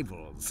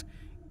rivals.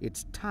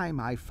 It's time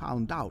I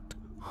found out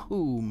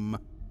whom.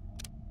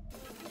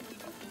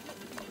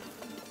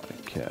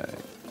 Okay.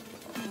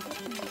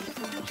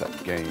 What's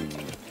that game?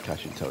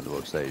 Cash intel on the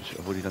world stage.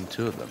 I've already done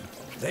 2 of them.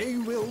 They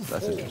will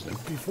That's fall interesting.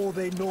 before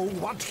they know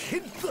what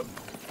hit them.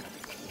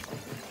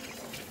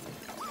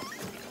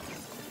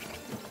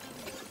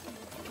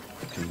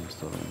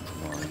 Kingstones,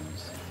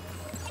 mines.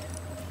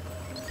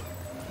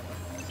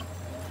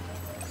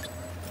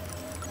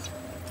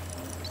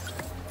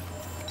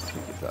 I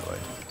think it's that way.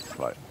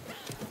 Right.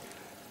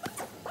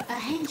 A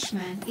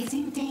henchman is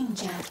in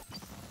danger.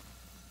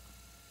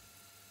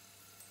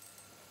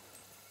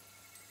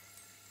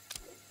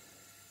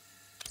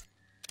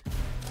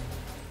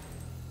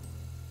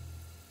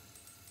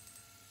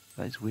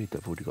 That is weird that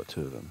I've already got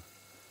 2 of them.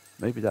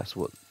 Maybe that's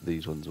what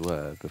these ones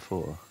were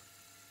before.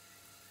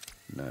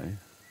 No.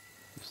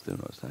 It's still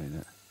not saying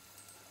it.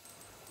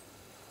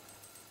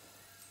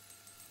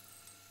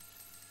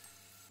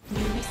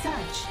 New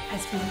research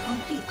has been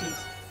completed.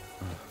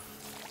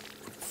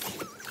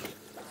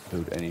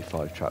 Build any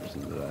 5 traps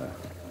into there.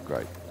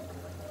 Great.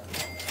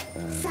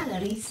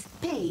 Salaries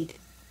paid.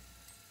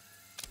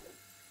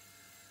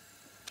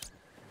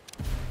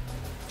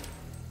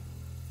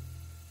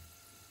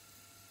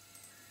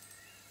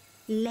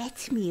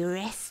 Let me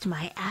rest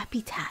my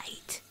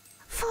appetite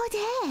for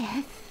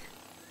death.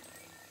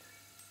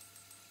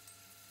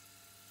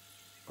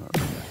 Right,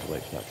 we have to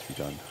wait for that to be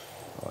done.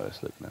 Alright,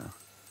 let's look now.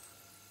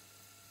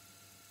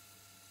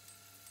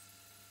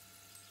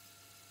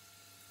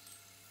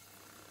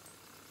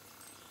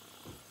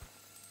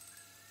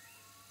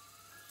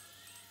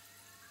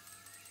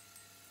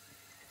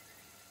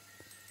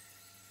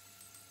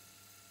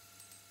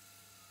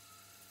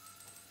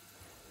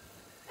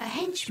 A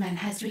henchman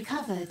has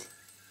recovered.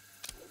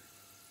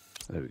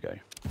 There we go.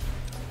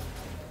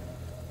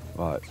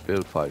 Right,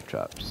 build 5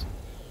 traps.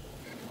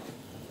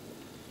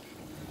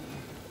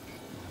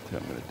 That's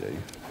what I'm going to do.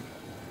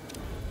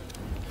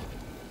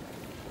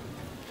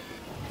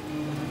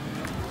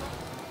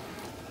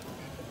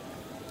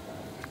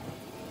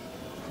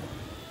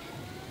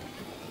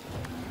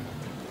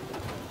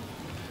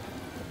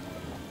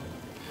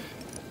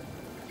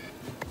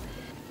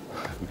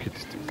 We could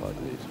just do 5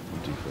 of these.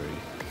 1, 2, 3,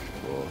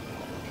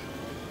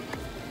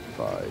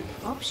 4,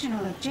 5.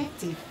 Optional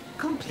objective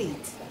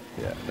complete.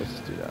 Yeah, let's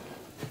just do that.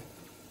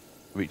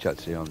 Reach out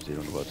to the arms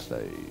on the world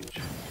stage.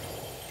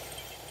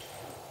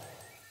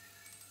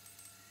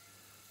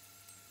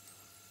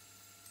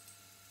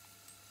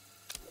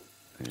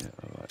 Yeah,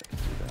 alright,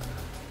 let's do that.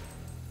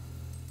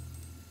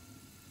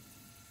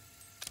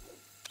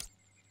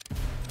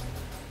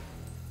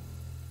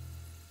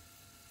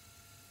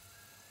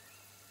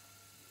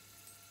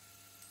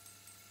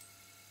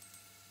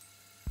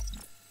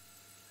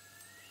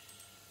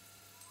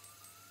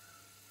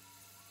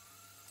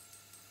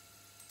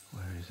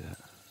 Where is it?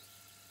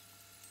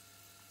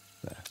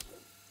 There.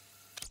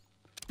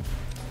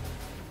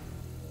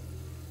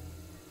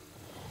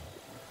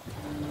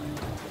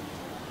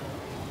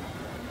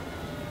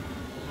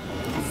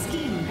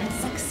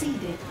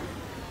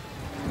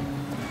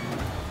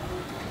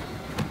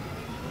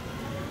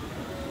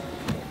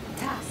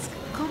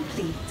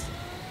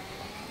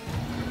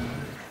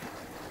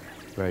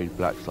 Raid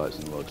black sites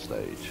in the world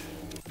stage.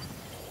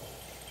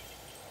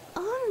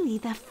 Only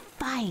the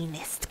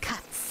finest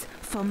cuts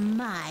for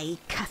my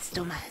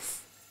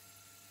customers.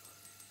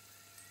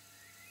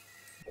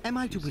 Am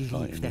I to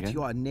believe that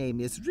your name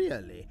is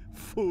really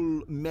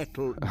Full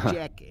Metal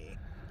Jackie?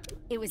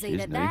 It was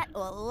either that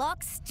or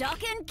Lock,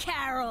 Stock and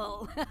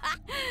Carol.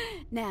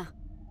 Now,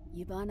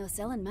 you buying or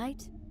selling,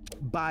 mate?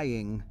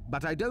 Buying,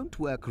 but I don't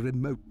work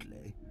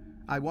remotely.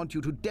 I want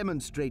you to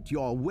demonstrate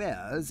your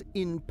wares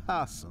in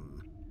person.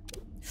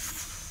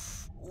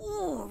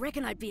 Ooh,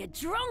 reckon I'd be a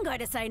drongo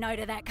to say no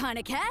to that kind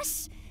of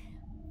cash.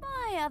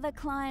 My other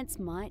clients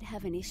might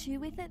have an issue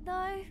with it,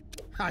 though.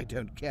 I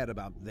don't care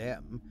about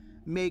them.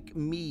 Make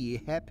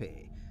me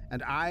happy,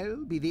 and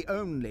I'll be the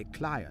only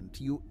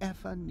client you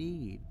ever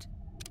need.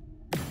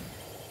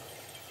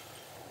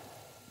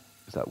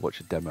 Is that watch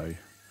a demo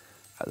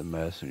at the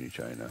mercenary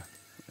trainer?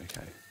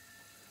 Okay.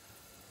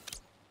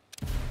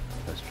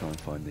 Let's try and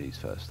find these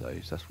first though.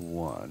 So that's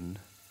 1.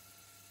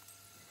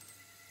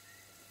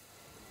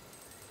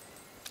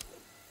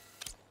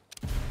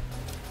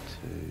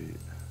 2.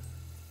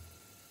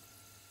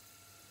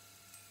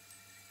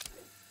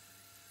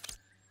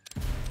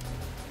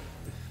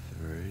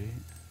 3.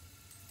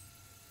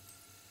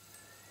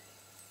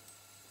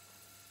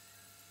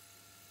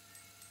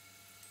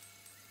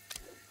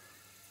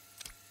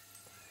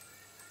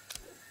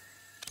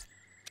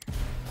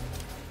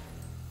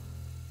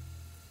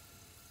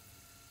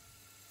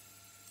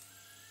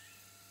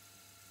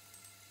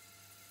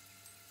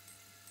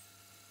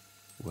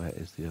 Where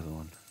is the other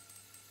one?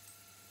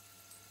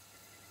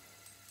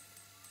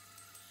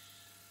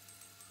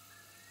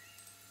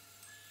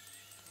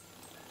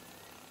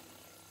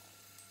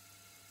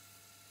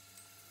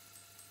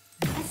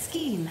 A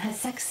scheme has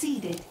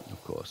succeeded.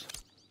 Of course.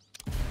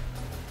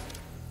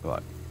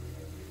 Right.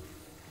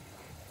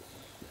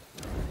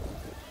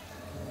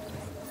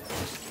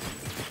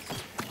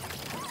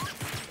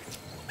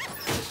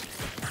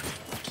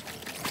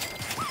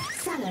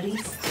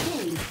 Salaries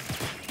paid.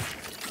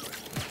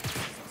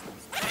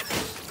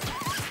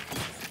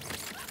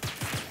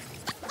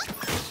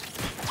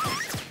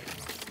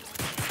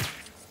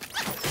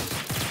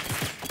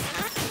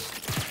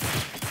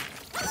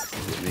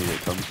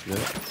 Comes to it.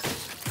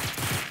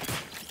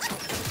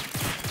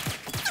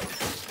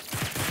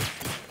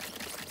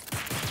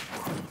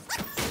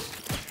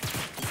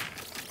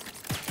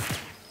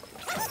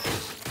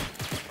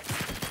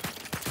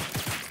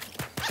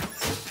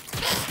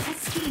 A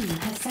scheme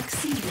has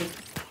succeeded.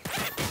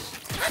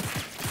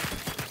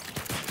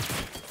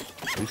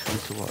 Who's going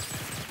to watch?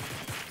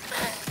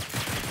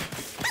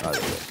 Oh,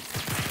 there we go.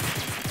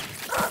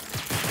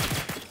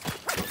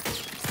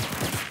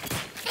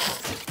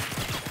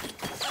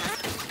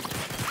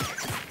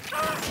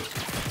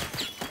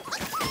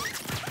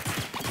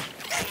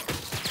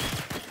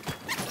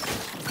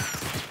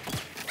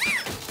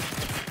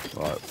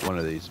 One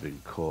of these has been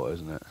caught,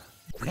 isn't it?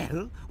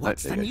 Well,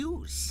 what's the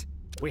news?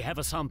 We have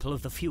a sample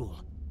of the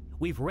fuel.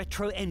 We've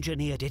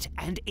retro-engineered it,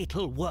 and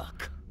it'll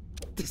work.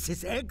 This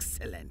is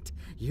excellent.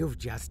 You've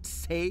just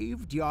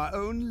saved your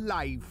own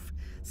life.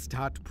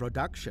 Start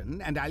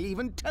production, and I'll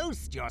even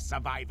toast your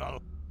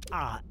survival.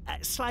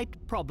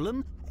 Slight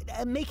problem.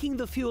 Making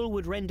the fuel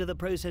would render the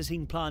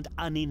processing plant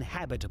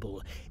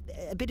uninhabitable.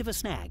 A bit of a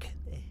snag.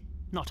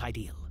 Not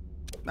ideal.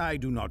 I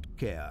do not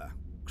care.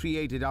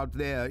 Create it out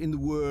there in the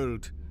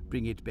world.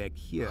 Bring it back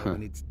here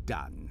when it's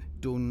done.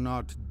 Do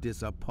not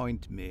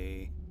disappoint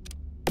me.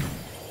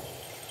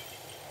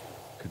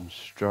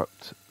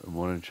 Construct a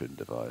monitoring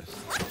device.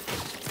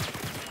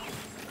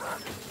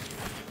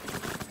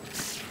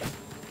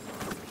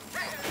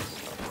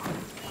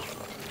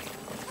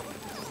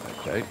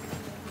 Okay.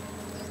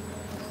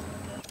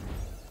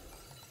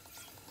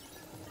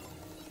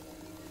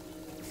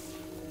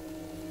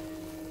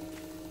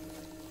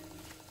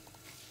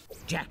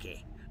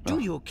 Jackie, do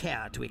you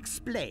care to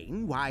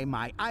explain why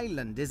my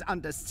island is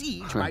under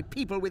siege by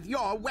people with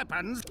your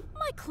weapons?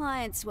 My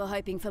clients were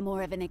hoping for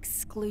more of an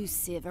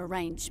exclusive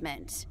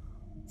arrangement.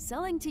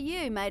 Selling to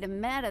you made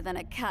them madder than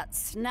a cut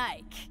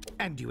snake.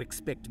 And you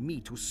expect me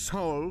to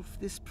solve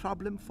this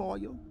problem for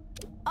you?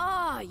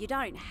 Oh, you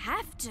don't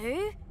have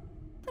to.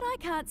 But I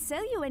can't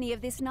sell you any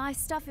of this nice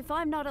stuff if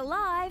I'm not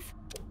alive.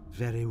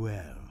 Very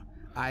well.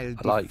 I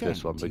like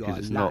this one because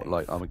it's not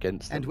like I'm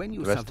against them. And when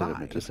you the rest survive, of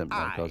them it just seemed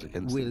like I was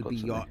against them will be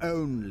your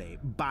only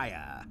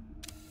buyer.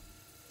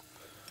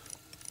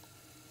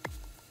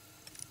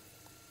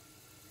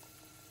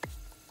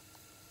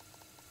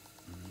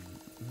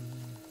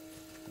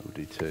 We'll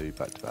do 2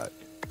 back to back,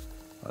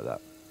 like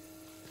that.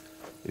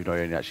 Even though I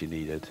only actually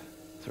needed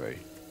 3.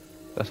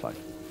 That's fine.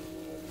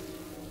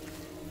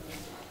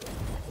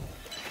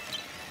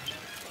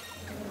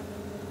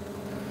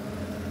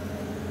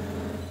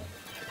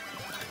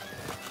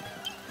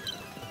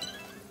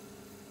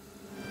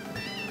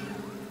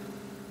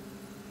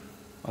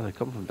 Oh, they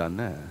come from down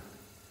there.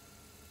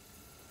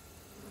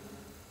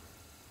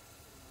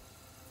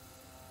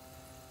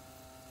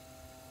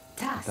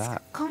 Task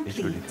That complete.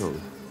 is really cool.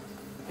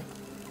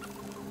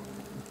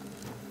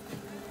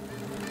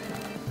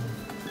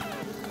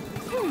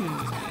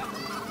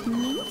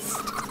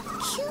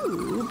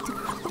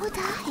 or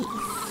dice.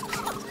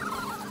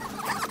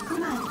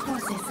 Command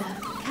processor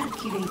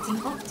calculating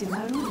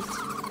optimal route.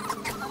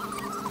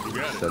 You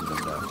got Send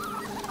them there.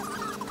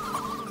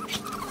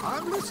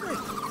 I'm listening.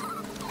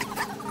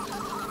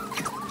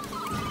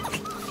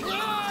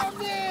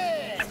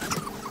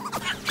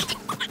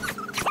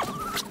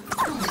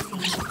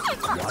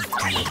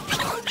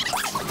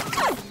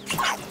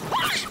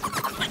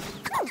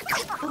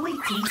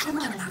 Awaiting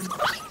command.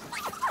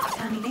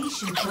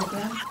 Termination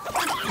program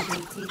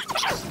activated.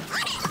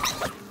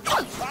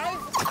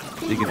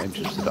 Digging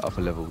entrance to the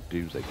upper level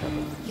doomsday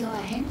cavern. Your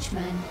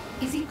henchman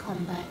is in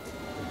combat.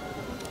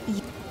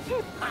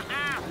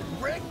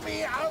 Bring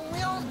me a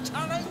real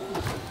talent.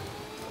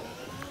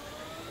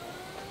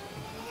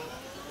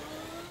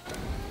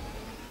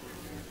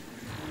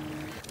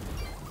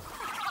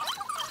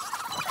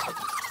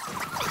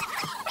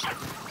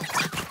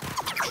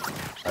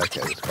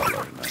 Okay, it's quite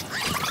long now.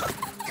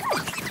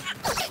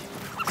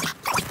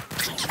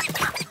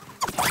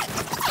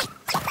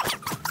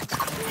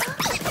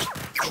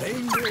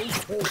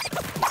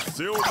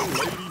 Silver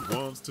Lady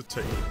wants to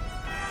take it.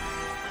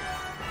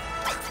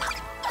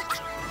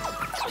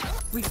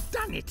 We've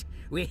done it!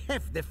 We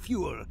have the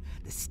fuel,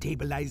 the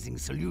stabilizing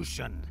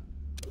solution.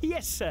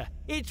 Yes, sir.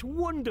 It's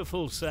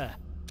wonderful, sir.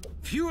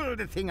 Fuel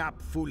the thing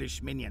up,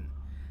 foolish minion.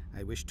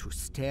 I wish to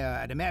stare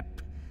at a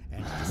map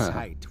and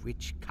decide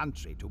which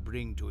country to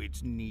bring to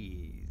its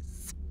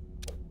knees.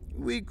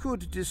 We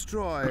could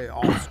destroy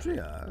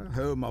Austria,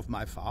 home of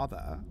my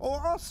father, or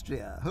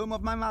Austria, home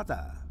of my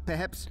mother.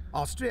 Perhaps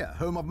Austria,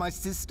 home of my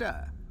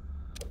sister.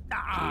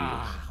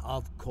 Ah,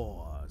 of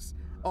course.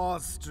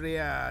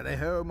 Austria, the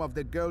home of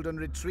the golden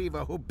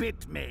retriever who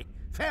bit me.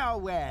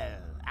 Farewell,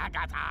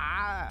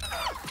 Agatha!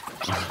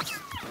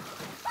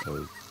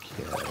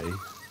 Okay.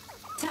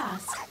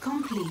 Task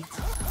complete.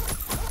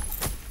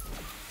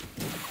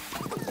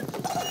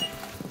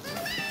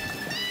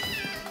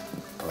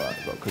 Alright,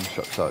 I've got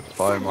construct sites.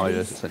 Fire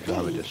Midas at Central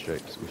Hammer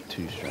District with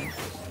 2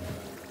 strength.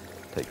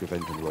 Take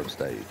revenge on the world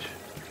stage.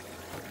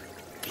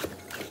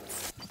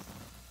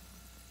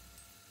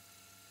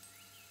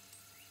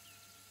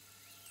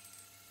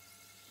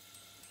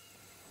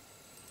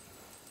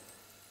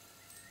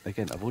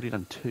 Again, I've already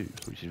done 2,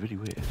 which is really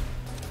weird.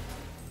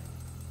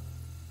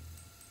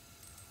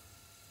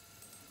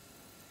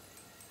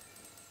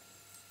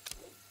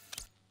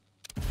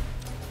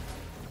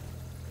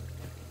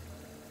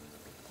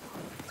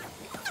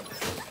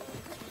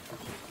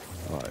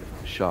 Alright,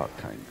 shark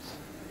tanks.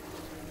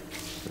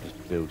 So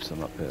just build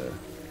some up here.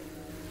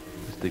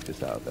 Let's dig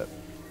this out a bit.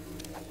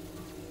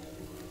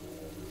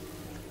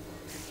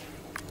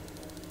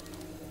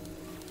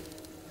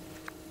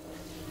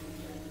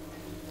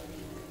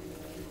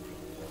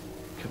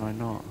 Can I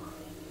not?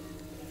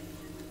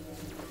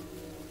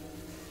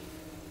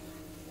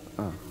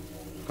 Oh,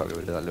 can't get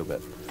rid of that little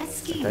bit. A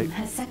scheme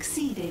has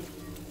succeeded.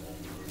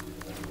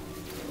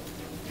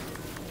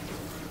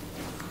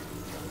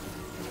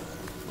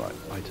 Right,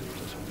 items,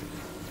 that's what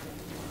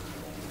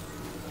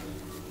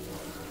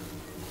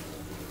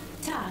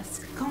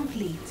Task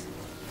complete.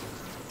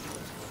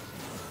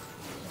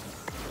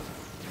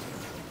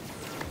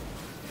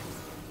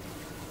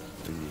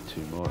 we need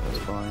 2 more, that's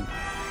fine.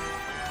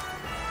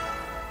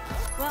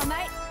 Well,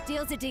 mate,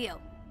 deal's a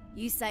deal.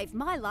 You saved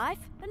my life,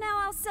 and now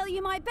I'll sell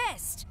you my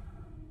best.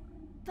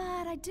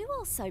 But I do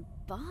also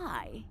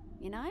buy,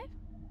 you know?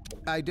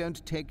 I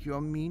don't take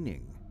your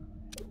meaning.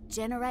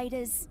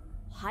 Generators,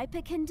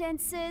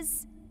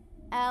 hypercondensers,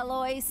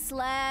 alloy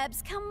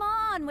slabs. Come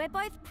on, we're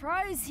both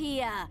pros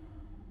here.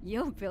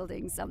 You're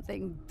building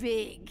something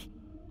big.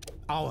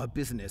 Our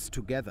business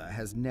together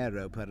has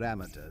narrow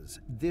parameters.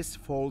 This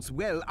falls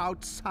well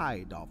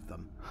outside of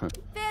them.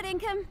 Fair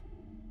income.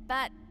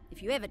 But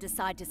if you ever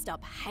decide to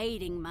stop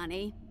hating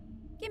money,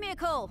 give me a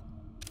call.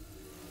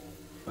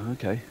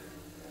 Okay.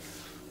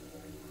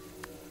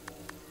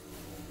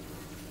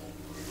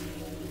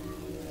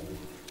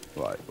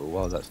 Right, well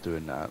while that's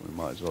doing that, we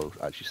might as well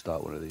actually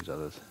start one of these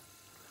others.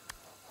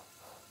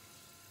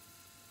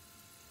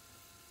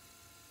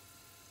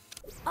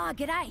 Oh,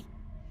 g'day.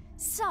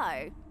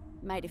 So,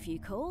 made a few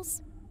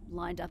calls,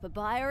 lined up a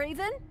buyer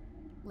even.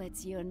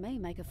 Let's you and me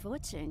make a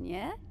fortune,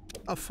 yeah?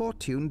 A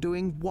fortune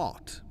doing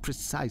what,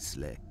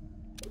 precisely?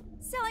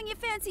 Selling your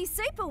fancy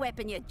super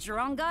weapon, you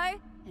drongo.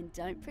 And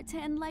don't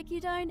pretend like you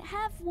don't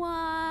have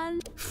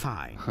one.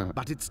 Fine,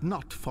 but it's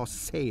not for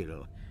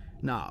sale.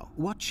 Now,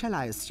 what shall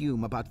I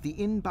assume about the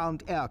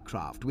inbound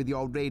aircraft with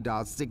your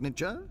radar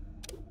signature?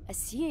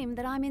 Assume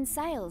that I'm in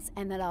sales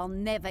and that I'll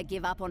never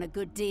give up on a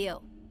good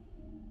deal.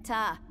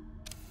 Ta.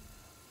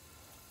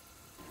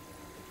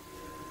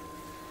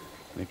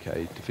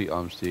 Okay, defeat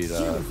arms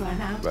dealer. You've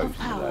run out of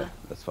power.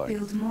 That's fine.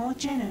 Build more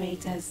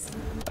generators.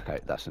 Okay,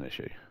 that's an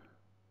issue.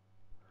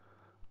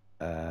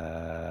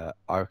 I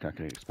reckon I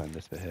can expand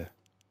this bit here.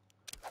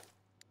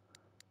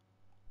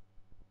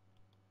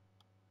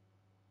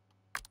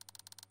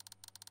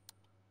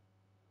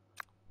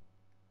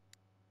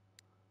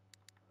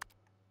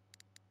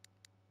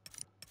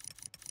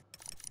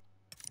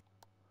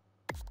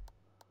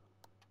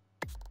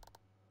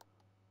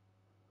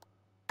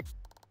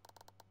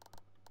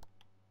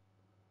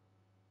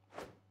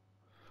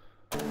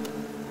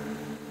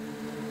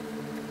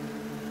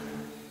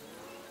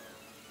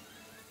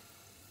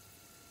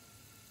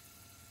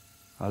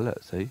 Oh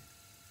look, see?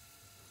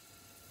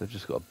 They've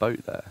just got a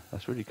boat there.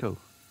 That's really cool.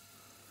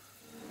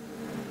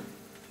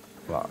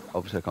 Well,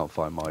 obviously I can't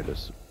find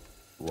Midas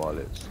while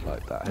it's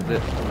like that, is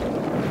it?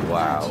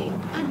 Wow.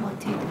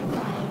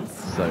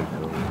 So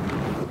cool.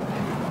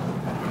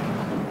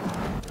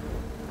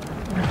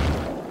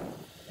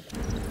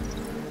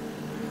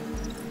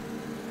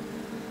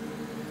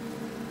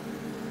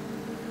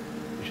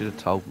 You should have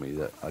told me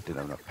that I didn't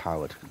have enough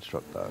power to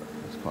construct that.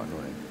 That's quite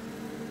annoying.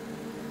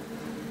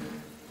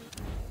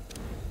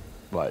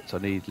 Right, so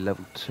I need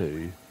level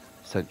 2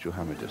 central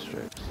hammer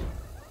districts.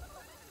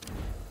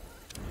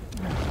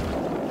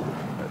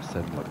 Let's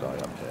send my guy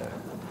up here.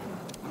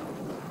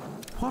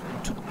 What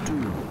to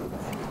do?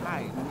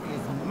 Time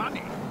is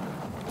money.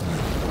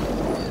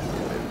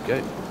 There we go.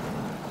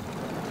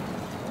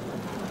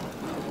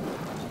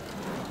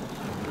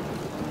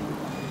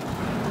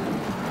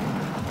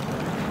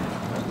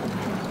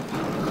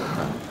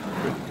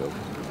 Pretty cool.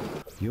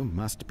 You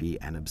must be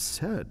an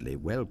absurdly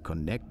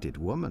well-connected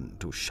woman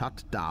to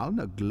shut down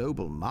a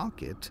global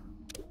market.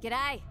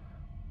 G'day.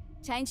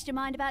 Changed your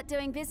mind about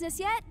doing business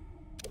yet?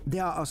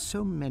 There are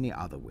so many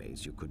other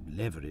ways you could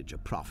leverage a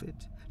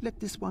profit. Let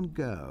this one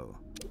go.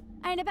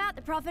 Ain't about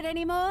the profit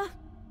anymore.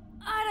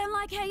 I don't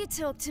like how you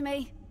talk to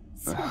me,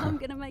 so I'm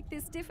gonna make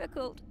this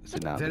difficult.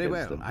 Very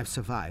well. I've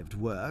survived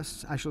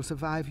worse. I shall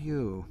survive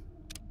you.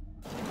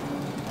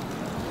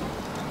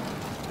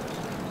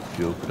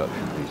 Fuel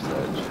production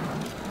research.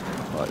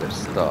 Right, let's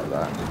start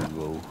that and then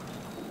we'll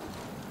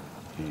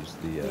use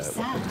the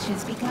research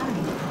has begun.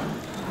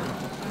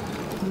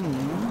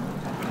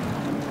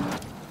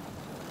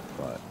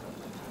 Right,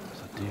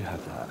 so I do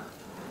have that.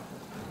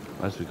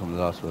 That's become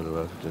the last word of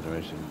Earth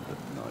generation,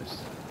 but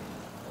nice.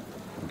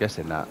 I'm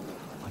guessing that.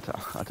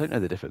 I don't know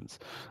the difference.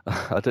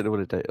 I don't know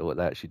what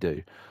they actually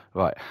do.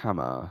 Right,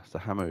 hammer. So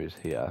hammer is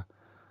here.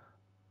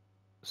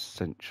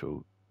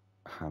 Central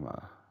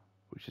hammer,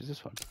 which is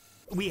this one.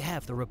 We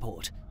have the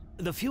report.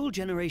 The fuel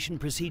generation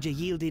procedure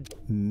yielded...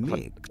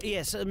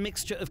 Yes, a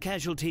mixture of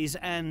casualties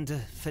and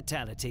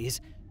fatalities.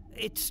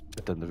 It's...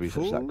 I've done the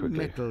research that quickly. Full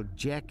Metal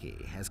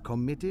Jackie has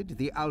committed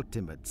the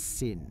ultimate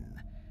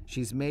sin.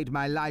 She's made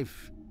my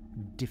life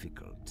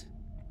difficult.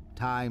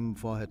 Time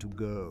for her to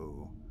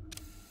go.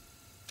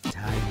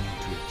 Time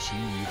to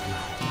achieve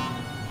my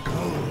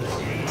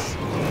goals.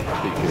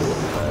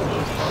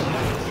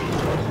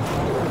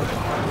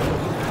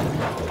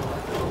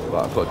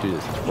 Right, I've got to do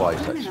this twice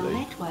Terminal actually.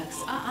 networks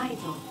are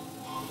idle.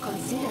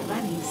 Consider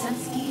running some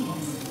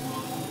schemes.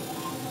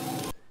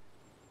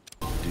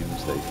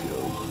 Doomsday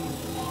fuel.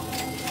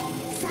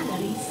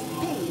 Salaries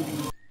paid.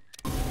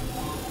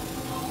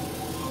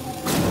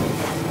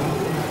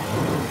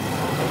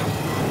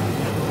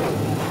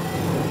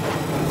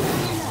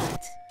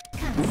 Alert.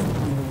 Cancelled.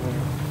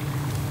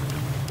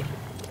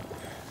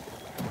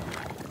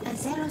 A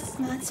Zero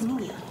Smarts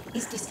minion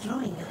is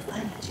destroying your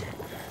furniture.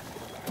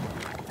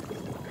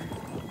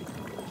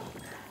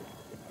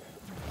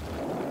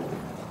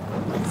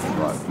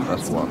 Right,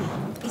 that's one.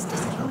 Is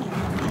destroying your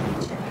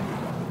furniture.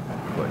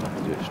 Wait, I have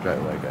to do it straight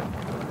away again.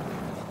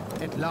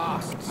 At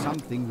last,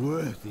 something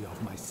worthy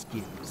of my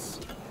skills.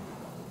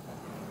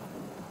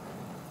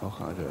 How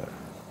can I do it?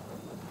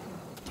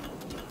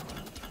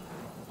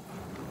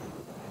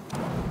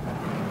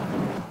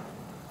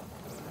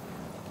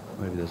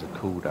 Maybe there's a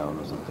cooldown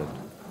or something.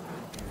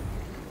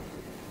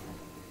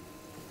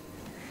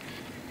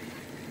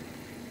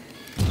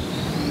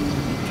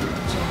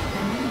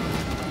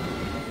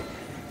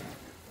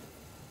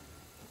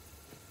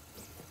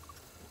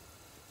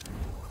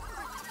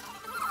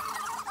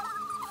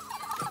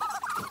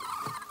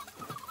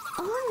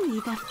 Only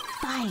the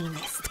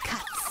finest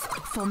cuts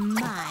for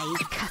my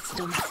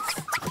customers.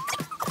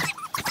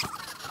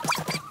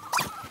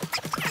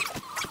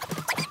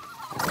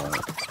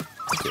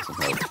 Get some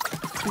help.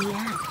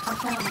 Yeah,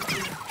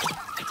 authority.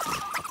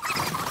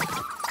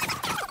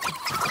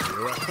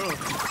 Here I come.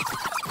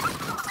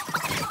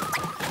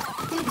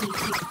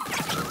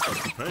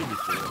 Pay me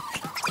for it.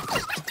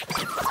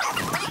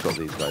 Got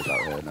these guys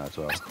out here now as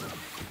well.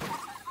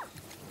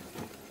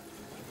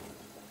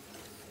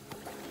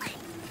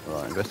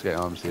 Right, investigate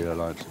arms dealer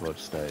alliance squad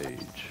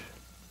stage.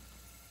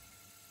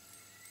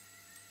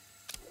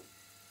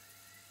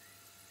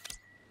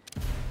 I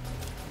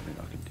mean,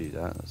 I can do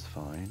that, that's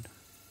fine.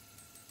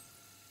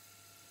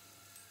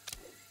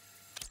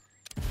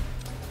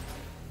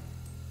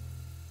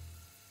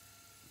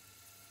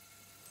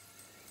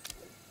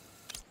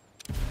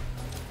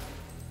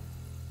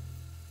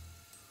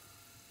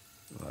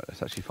 Right,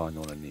 let's actually find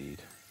all I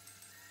need.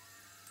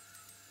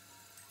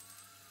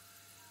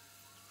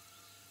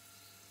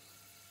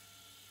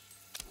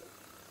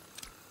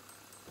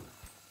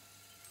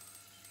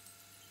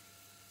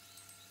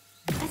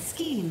 A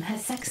scheme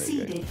has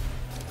succeeded.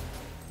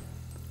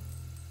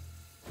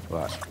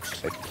 Right,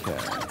 okay.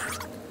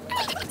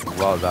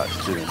 While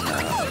that's doing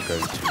that, I'm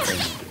going to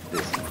end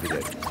this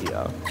video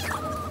here.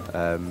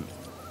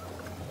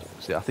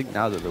 See, I think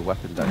now that the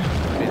weapon's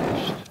actually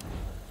finished,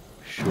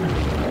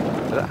 surely...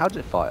 How does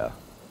it fire?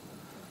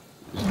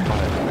 Just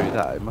fire through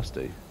that, it must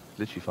do.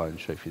 literally flying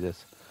straight through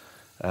this.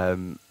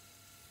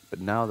 But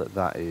now that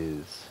that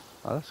is...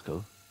 Oh, that's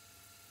cool.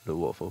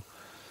 Little waterfall.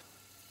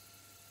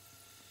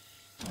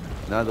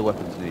 Now the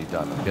weapon's nearly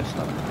done. I'm guessing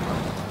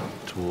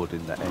I'm toward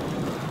in the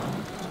end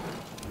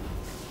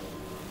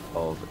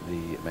of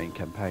the main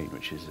campaign,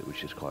 which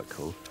is quite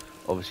cool.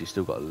 Obviously,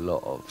 still got a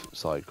lot of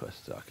side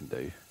quests that I can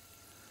do,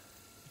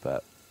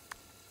 but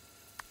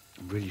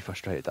I'm really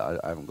frustrated that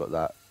I haven't got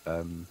that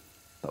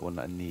that one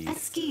that I need A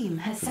scheme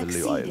has for the loot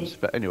succeeded. items.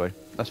 But anyway,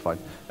 that's fine.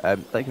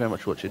 Thank you very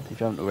much for watching. If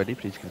you haven't already,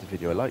 please give the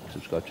video a like,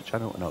 subscribe to the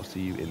channel, and I'll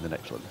see you in the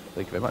next one.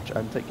 Thank you very much,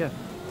 and take care.